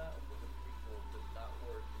formula for the prequel does not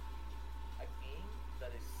work. A game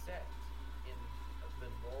that is set in the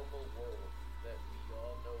normal world that we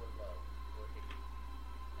all know and love or hate,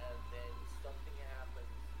 and then something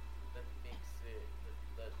happens that makes it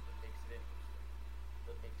interesting,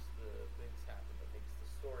 that makes the things happen, that makes the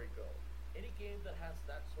story go. Any game that has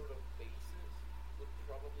that sort of basis would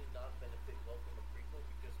probably not benefit well from a prequel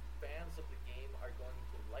because fans of the game are going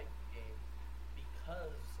to like the game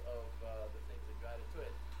because of the things that you added to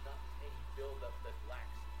it, not any build-up that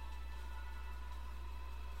lacks.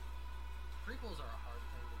 Prequels are a hard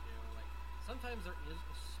thing to do. Like, sometimes there is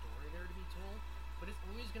a story there to be told, but it's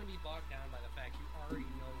always going to be bogged down by the fact you already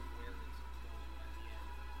know where it's going by the end.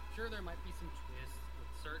 Sure, there might be some twists with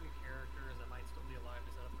certain characters that might still be alive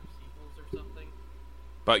to set up for sequels or something.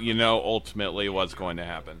 But you know ultimately what's going to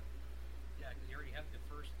happen. Yeah, because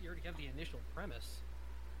you already have the initial premise.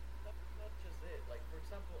 Not just it. Like, for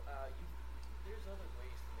example, there's other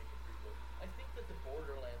ways to make a prequel. I think that the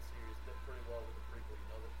Borderlands series did pretty well with the prequel. You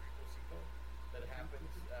know, the prequel sequel that happens.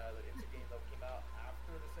 It's a game that came out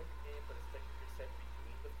after the second game, but it's technically set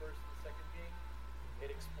between the first and the second game.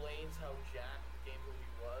 It explains how Jack became who he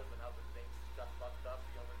was and how the things got fucked up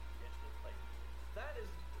beyond recognition. Like, that is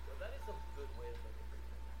a good way to make a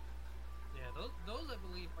prequel. Yeah, those I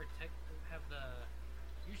believe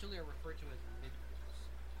usually are referred to as midquels.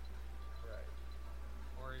 Right.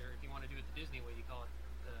 Or if you want to do it the Disney way, you call it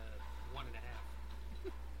the 1.5.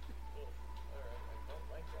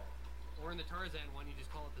 Tarzan one, you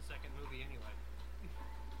just call it the second movie anyway.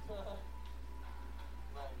 Nice.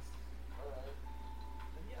 Alright.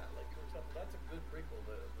 And yeah, like for example, that's a good prequel.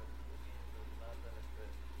 The movie does not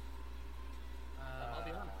benefit. I'll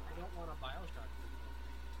be honest, I don't want a Bioshock prequel.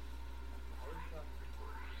 Bioshock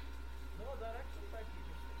prequel. No, that actually might be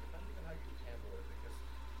interesting, depending on how you handle it, because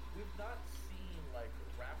we've not seen like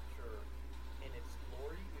Rapture in its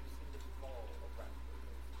glory. We've seen the fall of Rapture.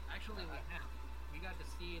 Actually, we have. We got to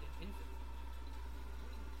see it in Infinite.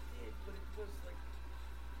 We did, but it was like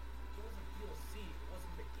it wasn't DLC. It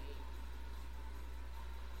wasn't the game.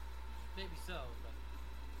 Maybe so, but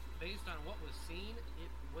based on what was seen,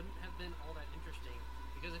 it wouldn't have been all that interesting.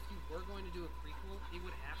 Because if you were going to do a prequel, it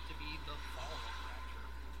would have to be the fall of Rapture.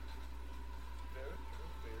 Very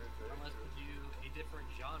true. Very Unless true. you do a different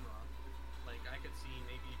genre. Like, I could see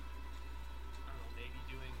maybe, I don't know, maybe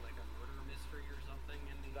doing like a murder mystery or something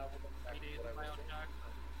in the That was exactly heydays of what I was Bioshock.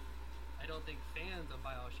 But I don't think fans of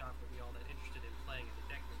Bioshock would be all that interested in playing a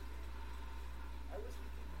detective game. I was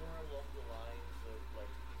thinking more along the lines of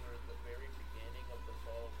like either the very beginning of the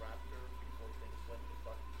fall of Rapture before things went to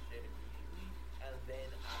fucking shit immediately, and then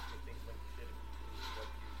after things went to shit immediately, what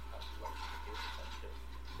you have to like escape or some shit.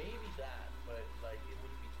 Maybe that, but like it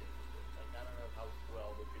would be difficult. Like I don't know how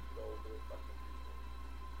well they could go with a fucking prequel.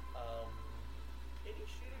 Any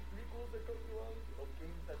shitty prequels that come to mind of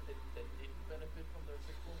games that didn't benefit from their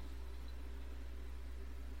prequel?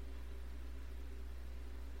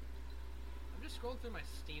 I'm just scrolling through my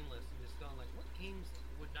Steam list and just going like, what games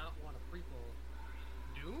would not want a prequel?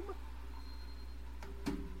 Doom?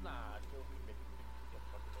 Nah, Doom can make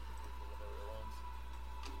fucking make a prequel whenever it wants.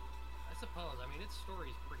 I suppose. I mean, its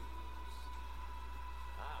story's pretty loose.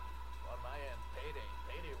 On my end, Payday.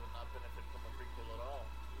 Payday would not benefit from a prequel at all.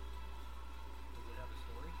 Does it have a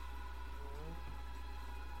story?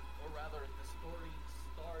 Or rather, the story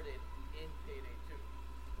started in Payday 2.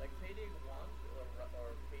 Like Payday 1 or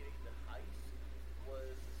Payday the Heist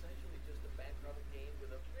was essentially just a bank robbing game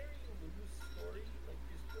with a very loose story. Like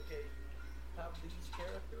just okay, have these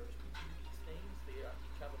characters who do these things. They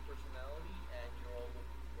each have a personality, and you're all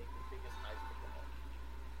looking to make the biggest heist of them all,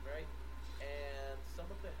 right? And some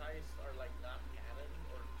of the heists are like not canon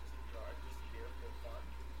or just are just there for fun.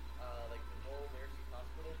 Like the No Mercy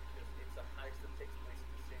Hospital, because it's a heist that takes place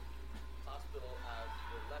in the same hospital as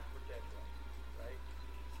the Left 4 Dead one, right?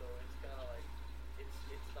 So it's kind of like it's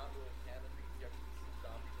not really canon because you actually see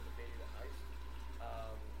zombies in the Payday the Heist.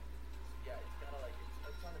 Yeah, it's kind of like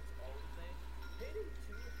it's on its own thing. Payday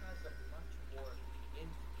 2 has a much more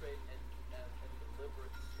intricate and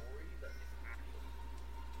deliberate story that is actually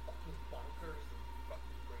fucking bonkers and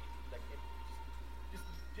fucking crazy. Like it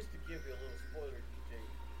just to give you a little spoiler, DJ,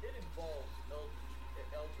 it involves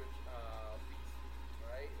Eldritch beasts,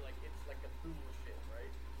 right? Like it's like a Cthulhu shit,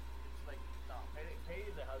 right? It's like no, Payday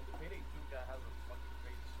 2 guy has a fucking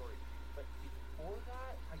crazy story. But before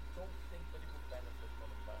that, I don't think that it would benefit from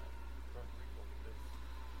prequel because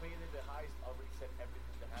Payday the Heist already said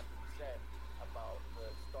everything that had to be said about the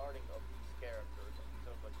starting of these characters, and these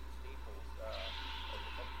are like the staples of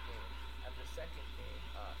the game. And the second game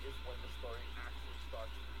is when the story actually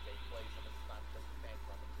starts to take place, and it's not just a bank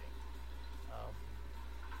running thing.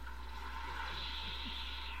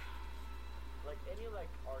 Like any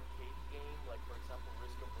like arcade game, like for example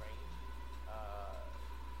Risk of Rain,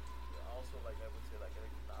 also like I would say like I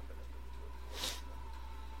think it's not benefit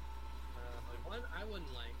One I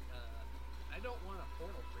wouldn't like. I don't want a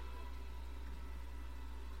Portal prequel.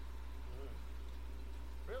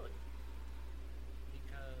 Really?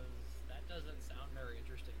 Because that doesn't sound very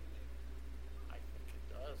interesting to me. I think it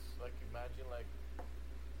does. Like imagine like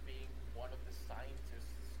being one of the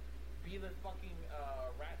scientists, be the fucking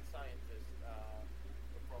rat scientist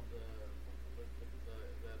from the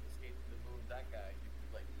Escape to the Moon. That guy, you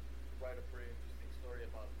could like write a pretty interesting story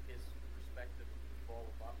about his perspective of the fall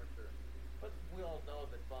of Aperture. But we all know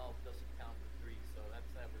that Valve doesn't count to 3, so that's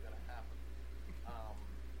never gonna happen.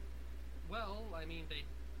 Well, I mean, they.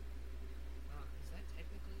 Is that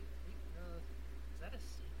technically? Is that a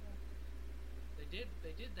sequel? They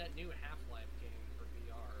did that new Half-Life game for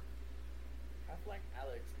VR. Half-Life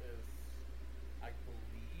Alyx is, I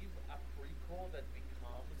believe, a prequel that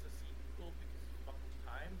becomes a sequel because of fucking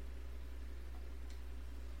time.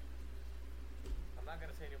 I'm not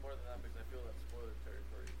gonna say any more than that because I feel that's spoiler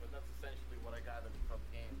territory, but that's essentially what I gathered from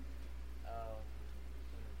the game.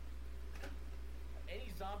 Any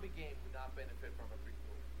zombie game would not benefit from a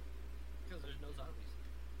prequel. Because there's no zombies.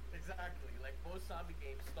 Exactly. Like most zombie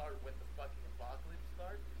games start when the fucking apocalypse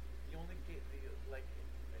starts. The only game, like,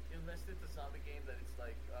 unless it's a zombie game that it's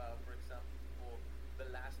like, for example, The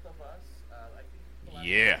Last of Us. I think The Last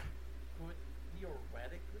of Us could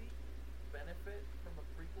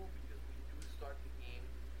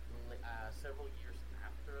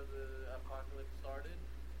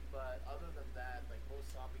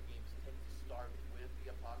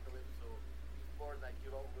for that you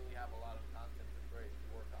don't really have a lot of content to create to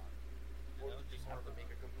work on, And or that you would be just more have of to a, make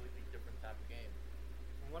a completely different type of game.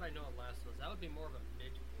 from what I know of Last of Us, that would be more of a mid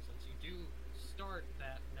game since you do start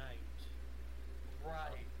that night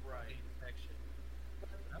Right, of right. the infection. But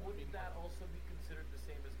That would be wouldn't that more- also be considered the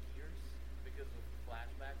same as Gears because of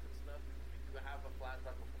flashbacks and stuff? Because we do have a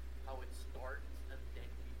flashback of how it starts, and then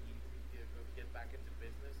we get back into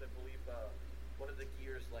business. I believe one of the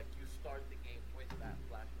Gears, like you start the game with that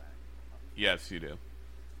flashback. Yes, you do.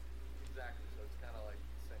 Exactly. So it's kind of like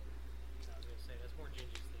the same. I was gonna say that's more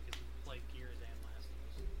Gingy's thing because he played Gears and Last of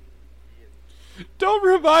Us. Yeah. Don't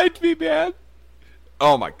remind me, man.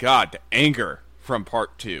 Oh my god, the anger from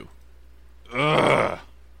part 2. Ugh.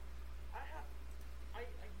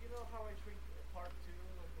 You know how I treat part 2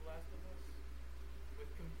 of The Last of Us? With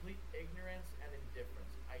complete ignorance and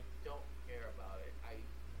indifference. I don't care about it. I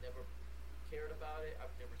never cared about it.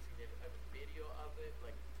 I've never seen a video of it,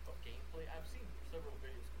 like, of gameplay. I've seen several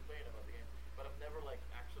videos complaining about the game, but I've never, like,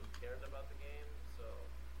 actually cared about the game, so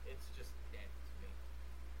it's just dead to me.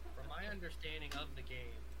 From my understanding of the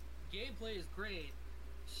game, gameplay is great.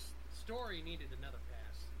 Story needed another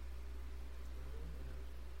pass.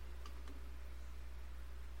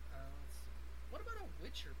 Let's see. What about a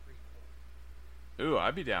Witcher prequel? Ooh,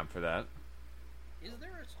 I'd be down for that. Is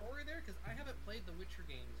there a story there? Because I haven't played the Witcher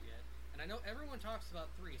games yet, and I know everyone talks about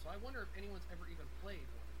 3, so I wonder if anyone's ever even played 1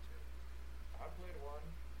 and 2. I played one.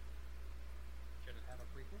 Should it have a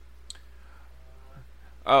prequel?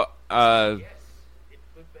 Yes, it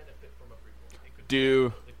could benefit from a prequel. It could Do-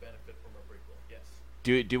 definitely benefit from a prequel, yes.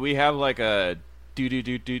 Do we have like a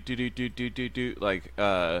like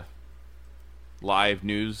live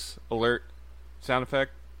news alert sound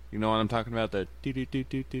effect? You know what I'm talking about? The Breaking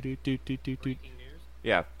news?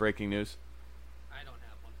 Yeah, breaking news. I don't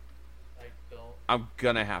have one. I don't. I'm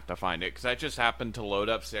gonna have to find it because I just happened to load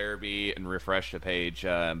up Cerebi and refresh the page.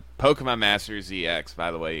 Pokemon Masters EX,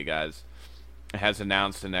 by the way, you guys, has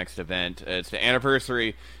announced the next event. It's the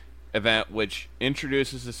anniversary event, which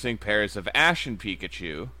introduces the sync pairs of Ash and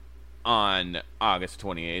Pikachu on August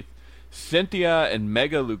 28th, Cynthia and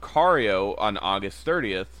Mega Lucario on August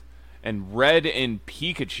 30th, and Red and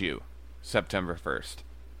Pikachu September 1st.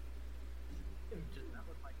 Does not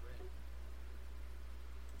look like Red.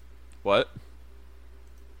 What?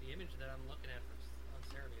 The image that I'm looking at on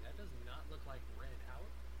Cerebi, that does not look like Red.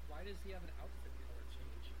 Why does he have an outfit color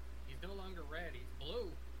change? He's no longer red, he's blue.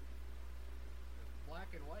 It's black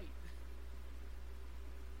and white.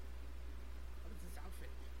 What is this outfit?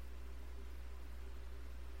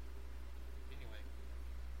 Anyway.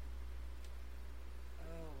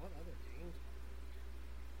 What other games?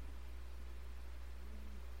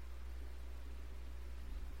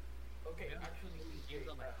 Okay, Yeah. actually, Games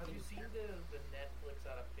on my have you phone. seen the Netflix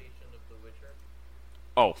adaptation of The Witcher?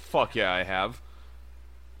 Oh, fuck yeah, I have.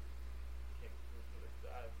 Okay,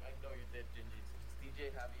 I know you did, Gingy.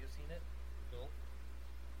 DJ, have you seen it? No.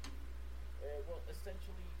 Well,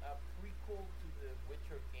 essentially, a prequel to the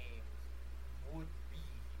Witcher games would be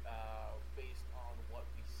based on what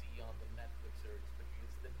we see on the Netflix series,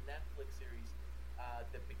 because the Netflix series,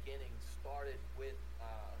 the beginning started with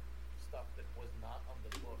stuff that was not on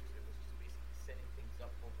the books. It was just basically setting things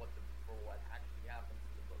up for what actually happens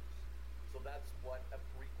in the books. So that's what a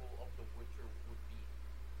prequel of The Witcher would be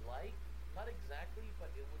like. Not exactly,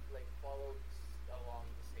 but it would like follow along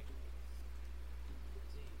the same pace.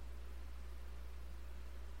 Let's see.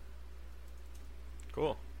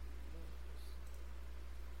 Cool.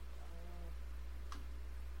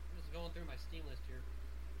 I'm just going through my Steam list here.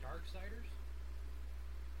 Darksiders?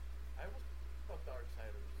 I was about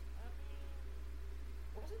Darksiders. I mean,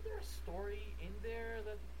 wasn't there a story in there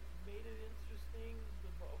that made it interesting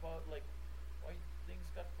about like why things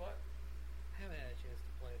got fucked? I haven't had a chance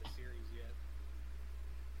to play the series yet.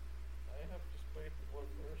 I have just played the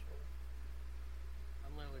first one.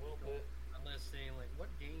 I'm literally Little just going bit. on list saying like what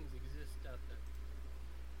games exist out there.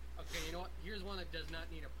 Okay, you know what? Here's one that does not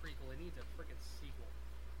need a prequel. It needs a freaking sequel.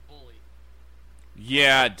 Bully.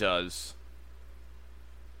 Yeah, it does.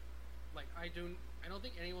 Like I don't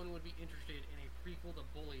think anyone would be interested in a prequel to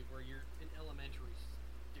Bully where you're an elementary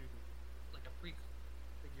student, like a pre,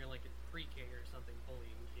 like you're like in pre-K or something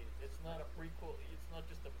bullying kids. It's not a prequel. It's not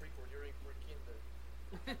just a prequel. You're in for kinder.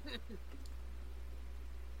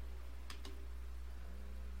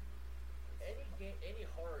 Any game, any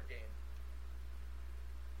horror game.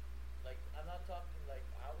 Like I'm not talking like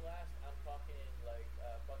Outlast. I'm talking like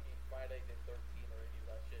fucking Friday the 13th or any of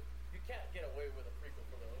that shit. You can't get away with a prequel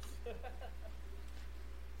for those.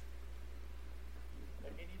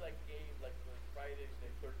 Like any like game like Friday the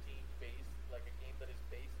 13th based like a game that is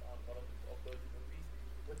based on one of those movies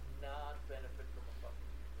would not benefit from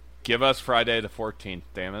Give us Friday the 14th,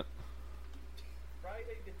 damn it.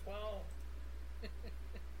 Friday the 12th.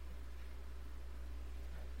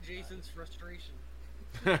 Jason's frustration.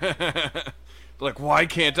 Like, why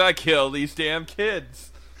can't I kill these damn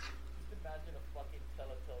kids? Just imagine a fucking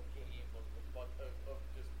Telltale game of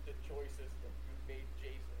just the choices that you made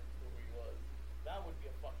Jason into who he was. That would be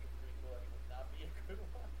a fucking prequel, and it would not be a good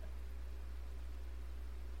one.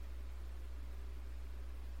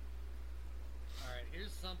 Alright,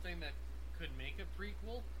 here's something that could make a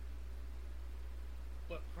prequel,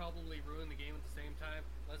 but probably ruin the game at the same time.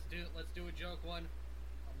 Let's do a joke one.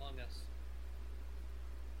 Among Us.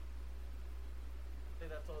 I think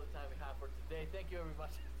that's all the time we have for today. Thank you,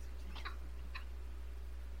 everybody.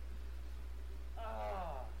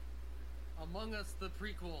 Among Us, the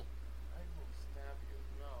prequel. I will stab you.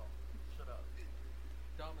 No. Shut up.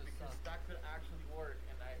 Dumb as Because suck. that could actually work,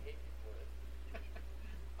 and I hate you for it.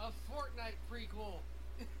 A Fortnite prequel.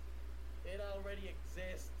 It already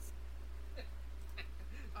exists.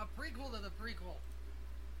 A prequel to the prequel.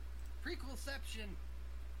 Prequelception.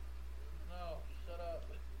 No, shut up.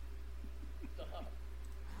 Stop. I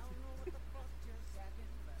don't know what the fuck just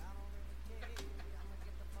happened, but I don't really care. I'ma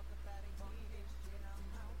get the fuck up out of here. Shit, I'm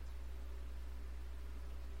out.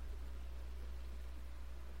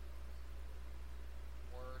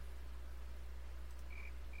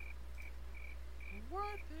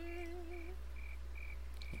 Worth it.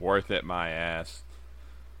 Worth it, my ass.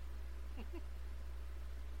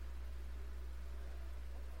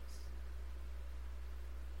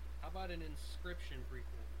 How about an Inscription prequel?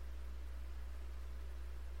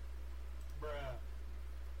 Bruh.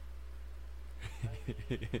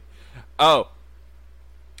 Oh.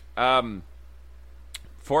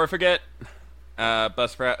 Before I forget,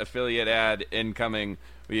 Buzzsprout affiliate ad incoming.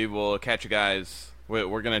 We will catch you guys.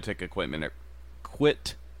 We're gonna take a quick minute.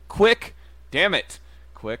 Damn it!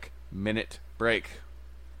 Quick minute break.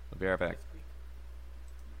 We'll be right back.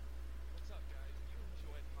 What's up, guys? Do you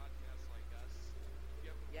enjoy podcasts like us? Have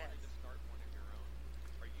you ever Yes. wanted to start one of your own?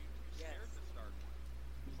 Are you too Yes. scared to start one?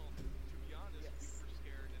 Well, to be honest, Yes. we were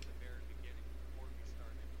scared in the very beginning before we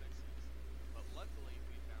started Fixes. But luckily,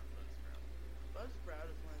 we found Buzzsprout. Buzzsprout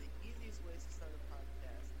is one of the easiest ways to start a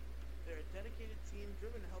podcast. They're a dedicated team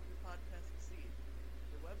driven to help your podcast succeed.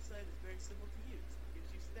 Their website is very simple to use. It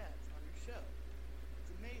gives you stats on your show. It's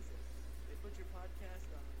amazing. They put your podcast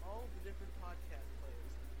on all the different podcast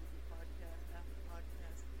players, Google Podcast, Apple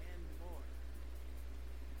Podcast, and more.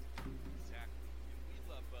 Exactly. And we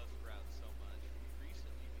love Buzzsprout so much, we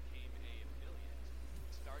recently became a affiliate.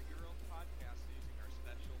 Start your own podcast using our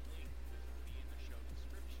special link, which will be in the show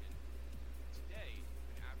description. Today,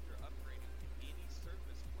 and after upgrading to any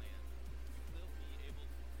service plan, you will be able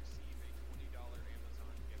to receive a $20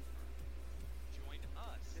 Amazon gift card. Join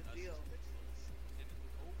us, Good us deal. as Pixels, and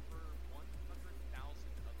over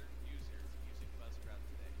 100,000 other users using Buzzsprout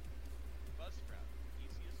today. Buzzsprout, the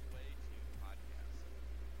easiest way to podcast.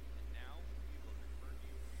 And now we will refer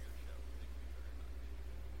you to your show. Thank you very much.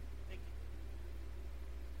 Thank you.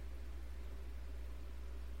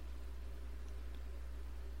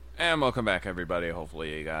 And welcome back, everybody.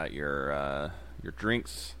 Hopefully you got your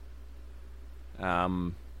drinks.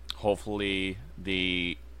 Hopefully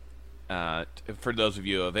for those of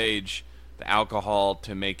you of age, the alcohol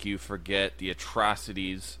to make you forget the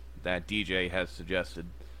atrocities that DJ has suggested.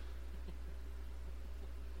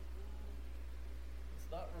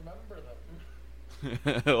 Let's not remember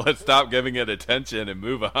them. Let's stop giving it attention and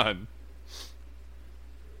move on.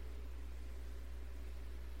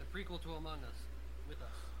 The prequel to Among Us. With us.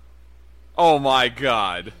 Oh my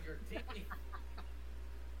god. Your teeth. You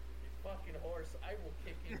fucking horse. I will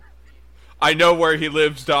kick in your teeth. I know where he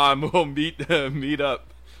lives, Dom. We'll meet up.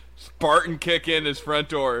 Spartan kick in his front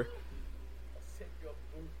door. I'll set you up,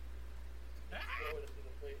 boot. Throw it into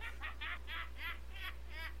the face.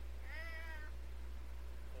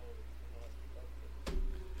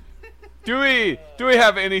 Do we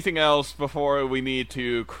have anything else before we need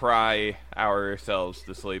to cry ourselves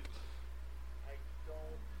to sleep? I don't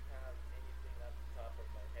have anything at the top of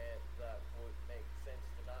my head that would make sense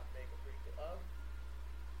to not make a prequel of.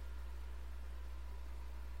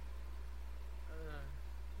 That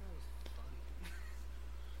was funny.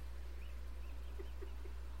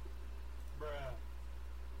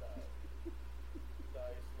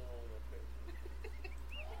 Die slow real quick.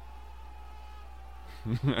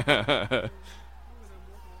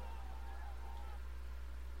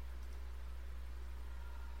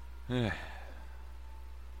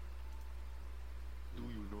 Do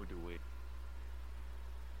you know the way?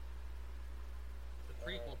 The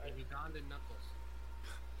prequel to Ugandan Knuckles.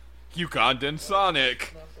 Ugandan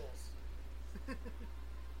Sonic. Knuckles.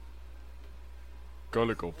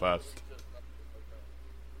 Gotta go fast. Just not like that.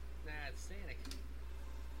 Nah, it's Sonic.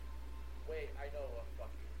 Wait, I know a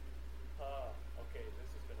fucking. Okay, this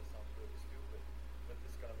is gonna sound really stupid, but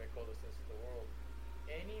this is gonna make all the sense in the world.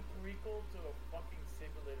 Any prequel to a fucking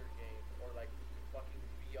simulator game or like to fucking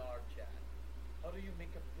VR chat. How do you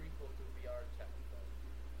make a prequel to VR chat, bro?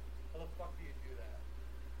 How the fuck do you do that?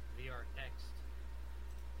 VR text.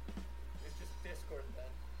 It's just Discord then.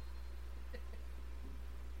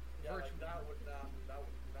 Yeah, like Virtual. that would not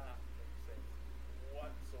make sense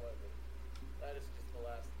whatsoever. That is just my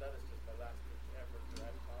last ditch effort to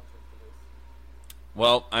add content to this.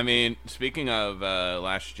 Well, I mean, speaking of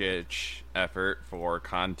last ditch effort for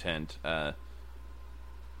content,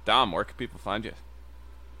 Dom, where can people find you?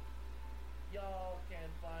 Y'all can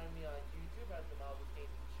find me on YouTube at the Marvel Gaming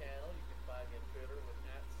channel. You can find me on Twitter with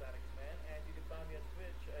 @SaticMan, and you can find me on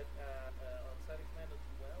Twitch at on SaticMan as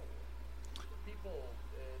well. People,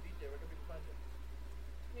 DJ, where can people find you?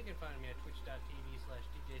 You can find me at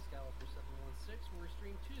twitch.tv/DJScalaper716, where we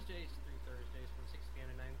stream Tuesdays through Thursdays from 6 p.m.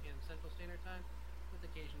 to 9 p.m. Central Standard Time, with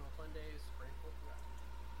occasional fun days sprinkled throughout.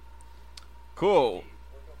 Cool.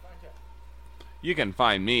 Where can I find you? You can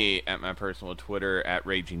find me at my personal Twitter at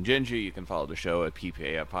RagingGingy. You can follow the show at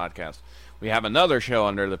PPA Podcast. We have another show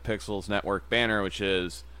under the Pixels Network banner, which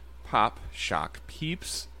is Pop Shock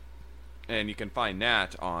Peeps. And you can find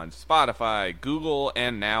that on Spotify, Google,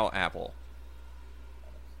 and now Apple.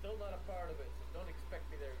 I'm still not a part of it, so don't expect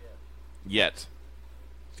me there yet. Yet.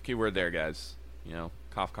 It's a keyword there, guys. You know,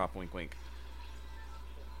 cough, cough, wink, wink.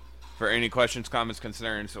 For any questions, comments,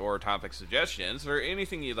 concerns, or topic suggestions, or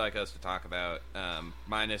anything you'd like us to talk about,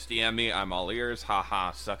 minus DM me. I'm all ears.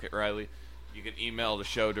 Haha, suck it, Riley. You can email the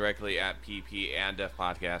show directly at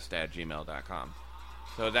ppandfpodcast@gmail.com.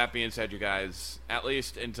 So that being said, you guys, at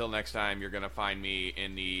least until next time, you're going to find me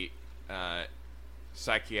in the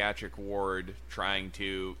psychiatric ward trying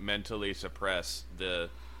to mentally suppress the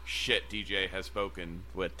shit DJ has spoken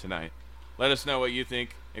with tonight. Let us know what you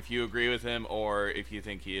think, if you agree with him, or if you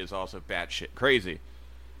think he is also batshit crazy.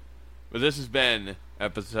 But this has been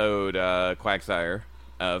episode Quagsire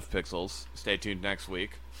of Pixels. Stay tuned next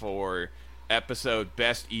week for episode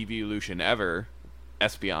Best Evolution Ever,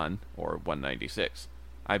 Espeon, or 196.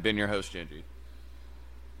 I've been your host, Gingy.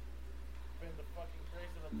 Been the fucking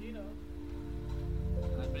crazy Latino.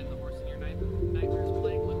 I've been the horse in your nightmares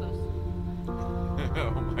playing with us.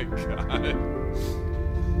 Oh my god.